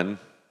gentlemen,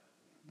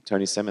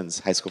 Tony Simmons,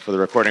 High School for the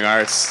Recording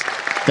Arts.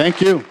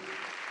 Thank you.